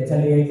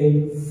બેન્ઝાલ્ડીહાઇડ લઈ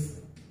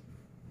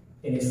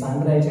એની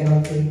સાંદ્ર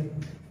HNO3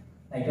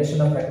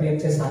 નાઇટ્રેશનનો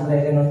પ્રક્રિયા છે સાંદ્ર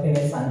HNO3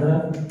 અને સાંદ્ર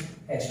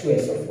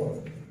H2SO4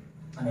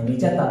 અને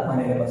નીચા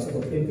તાપમાને એટલે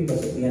 230 થી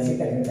 283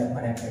 કેલ્વિન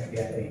તાપમાને આ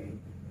પ્રક્રિયા થઈ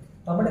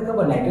તો આપણને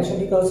ખબર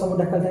નાઇટ્રેશનની કયો સમૂહ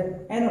દાખલ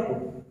થાય NO2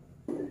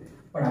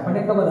 પણ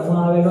આપણને ખબર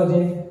આમાં આવેલો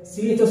જે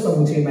CHO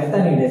સમૂહ છે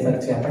મેટા નિર્દેશક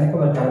છે આપણને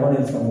ખબર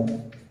કાર્બોનિલ સમૂહ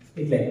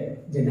એટલે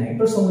જે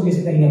નાઇટ્રો સમૂહ છે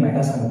તે અહીંયા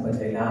મેટા સ્થાન ઉપર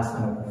છે એટલે આ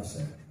સ્થાન ઉપર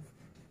હશે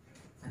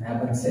અને આ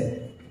બનશે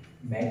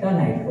મેટા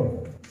નાઇટ્રો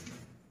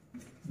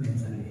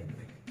બેન્ઝાલ્ડીહાઇડ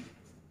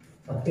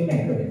ફક્ત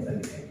નાઇટ્રો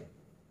બેન્ઝાલ્ડીહાઇડ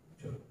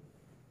જો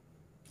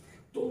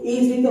તો એ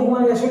જ રીતે હું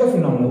આ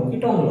એસિટોફિનોન લઉં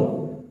કીટોન લઉં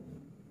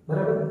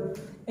બરાબર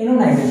એનું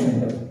નાઇટ્રેશન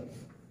કરું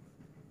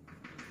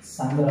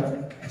સાંદ્ર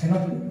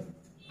HNO3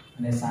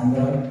 અને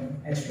સાંદ્ર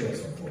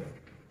H2SO4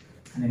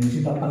 અને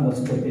નીચે તાપમાન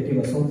 230 થી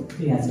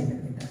 283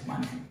 કેલ્વિન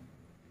તાપમાન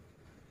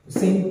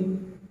સેમ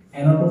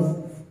NO2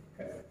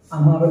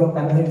 આમાં આવેલો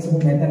કાર્બનિક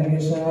સમૂહ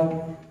મેથાનિલેશન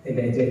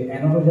એટલે જે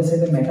NO2 જશે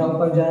તે મેટા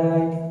ઉપર જાય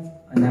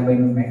અને આ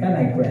બન્યું મેટા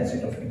નાઇટ્રો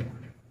એસિટોફેન.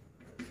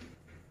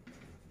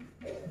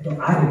 તો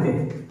આ રીતે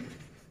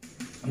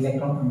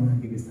ઇલેક્ટ્રોન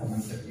અણુની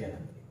વિસ્થાપન પ્રક્રિયા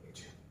થતી હોય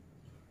છે.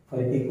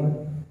 ફરીથી એકવાર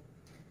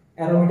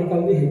એરોમેટિક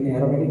આલ્ડિહાઇડ અને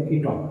એરોમેટિક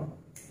કીટોન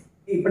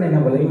એ પણ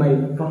એના વલયમાં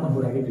ઇલેક્ટ્રોન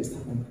અણુની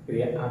વિસ્થાપન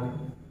પ્રક્રિયા આવે.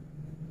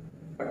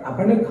 પણ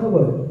આપણને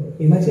ખબર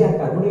એમાં જે આ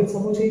કાર્બોનિક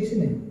સમૂહ છે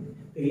ને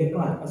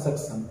ઇલેક્ટ્રોન આકર્ષક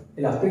સમૂહ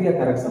એટલે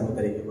અક્રિયાકારક સમૂહ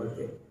તરીકે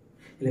વર્તે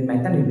એટલે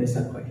મેટા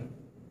નિર્દેશક હોય.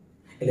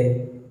 એટલે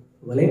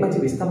વલયમાં જે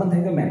વિસ્થાપન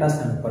થાય તે મેટા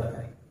સ્થાન ઉપર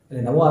થાય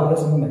એટલે નવો આવેલો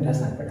સમૂહ મેટા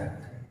સ્થાન પર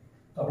થાય.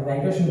 તો આપણે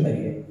નાઇટ્રોજન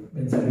કરીએ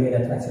બેન્ઝાઇલ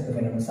અથવા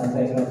એસિટોફેનનું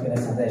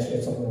સાંદ્રતા સાંદ્ર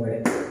એસિડ સમૂહ વડે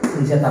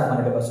નીચા તાપમાન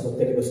એટલે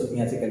 273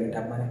 283 કેલ્વિન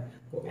તાપમાને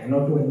તો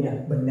NO2 અહીંયા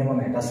બંનેમાં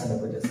મેટા સ્થાન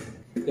પર જશે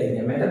એટલે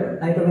અહીંયા મેટા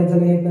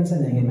નાઇટ્રોબેન્ઝાઇલ બનશે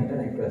અને અહીંયા મેટા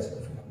નાઇટ્રો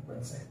એસિટોફેન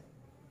બનશે.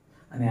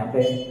 અને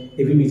આપણે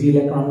એવી બીજી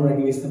ઇલેક્ટ્રોન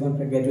અણુની વિસ્થાપન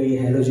પ્રક્રિયા જોઈએ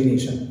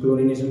હેલોજિનેશન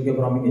ક્લોરિનેશન કે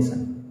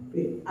બ્રોમિનેશન તો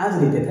આ જ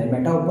રીતે થાય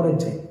મેટા ઉપર જ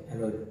જાય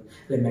હેલો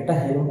એટલે મેટા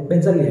હેલો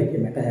બેન્ઝાઇલ કે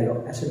મેટા હેલો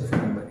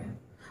એસિટોફેન બને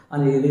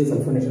અને એ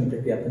સલ્ફોનેશન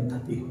પ્રક્રિયા પણ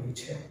થતી હોય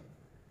છે.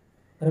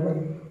 બરાબર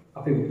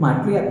આપણે બુકમાં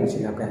આટલી આપી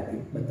છે આપણે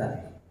આટલી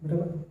બતાવી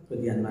બરાબર. તો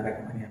ધ્યાનમાં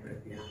રાખવાની આ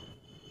પ્રક્રિયા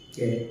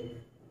કે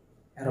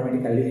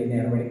એરોમેટિક આલ્ડિહાઇડ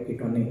અને એરોમેટિક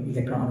કીટોનની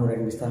ઇલેક્ટ્રોન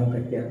અણુની વિસ્થાપન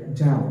પ્રક્રિયા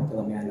જાણો તો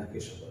તમે આ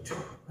લખી શકો છો.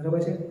 બરાબર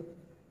છે.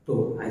 તો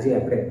આજે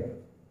આપણે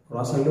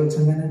ક્રોસ આલ્ડોઇડ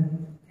સંઘનન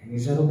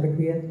એનિઝારો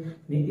પ્રક્રિયા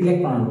અને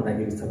ઇલેક્ટ્રોન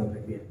અણુની વિસ્થાપન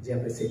પ્રક્રિયા જે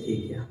આપણે શીખી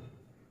ગયા.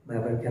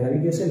 બરાબર ખ્યાલ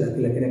આવી ગયો છે.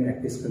 લખીને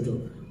પ્રેક્ટિસ કરજો.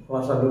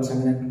 ક્રોસ આલ્ડોઇડ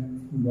સંઘનન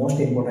મોસ્ટ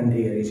ઇમ્પોર્ટન્ટ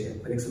થિયરી છે.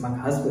 પરીક્ષામાં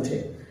ખાસ પૂછે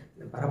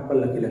એટલે બરાબર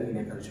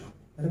લખીને કરજો.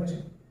 બરાબર છે.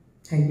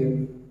 Thank you.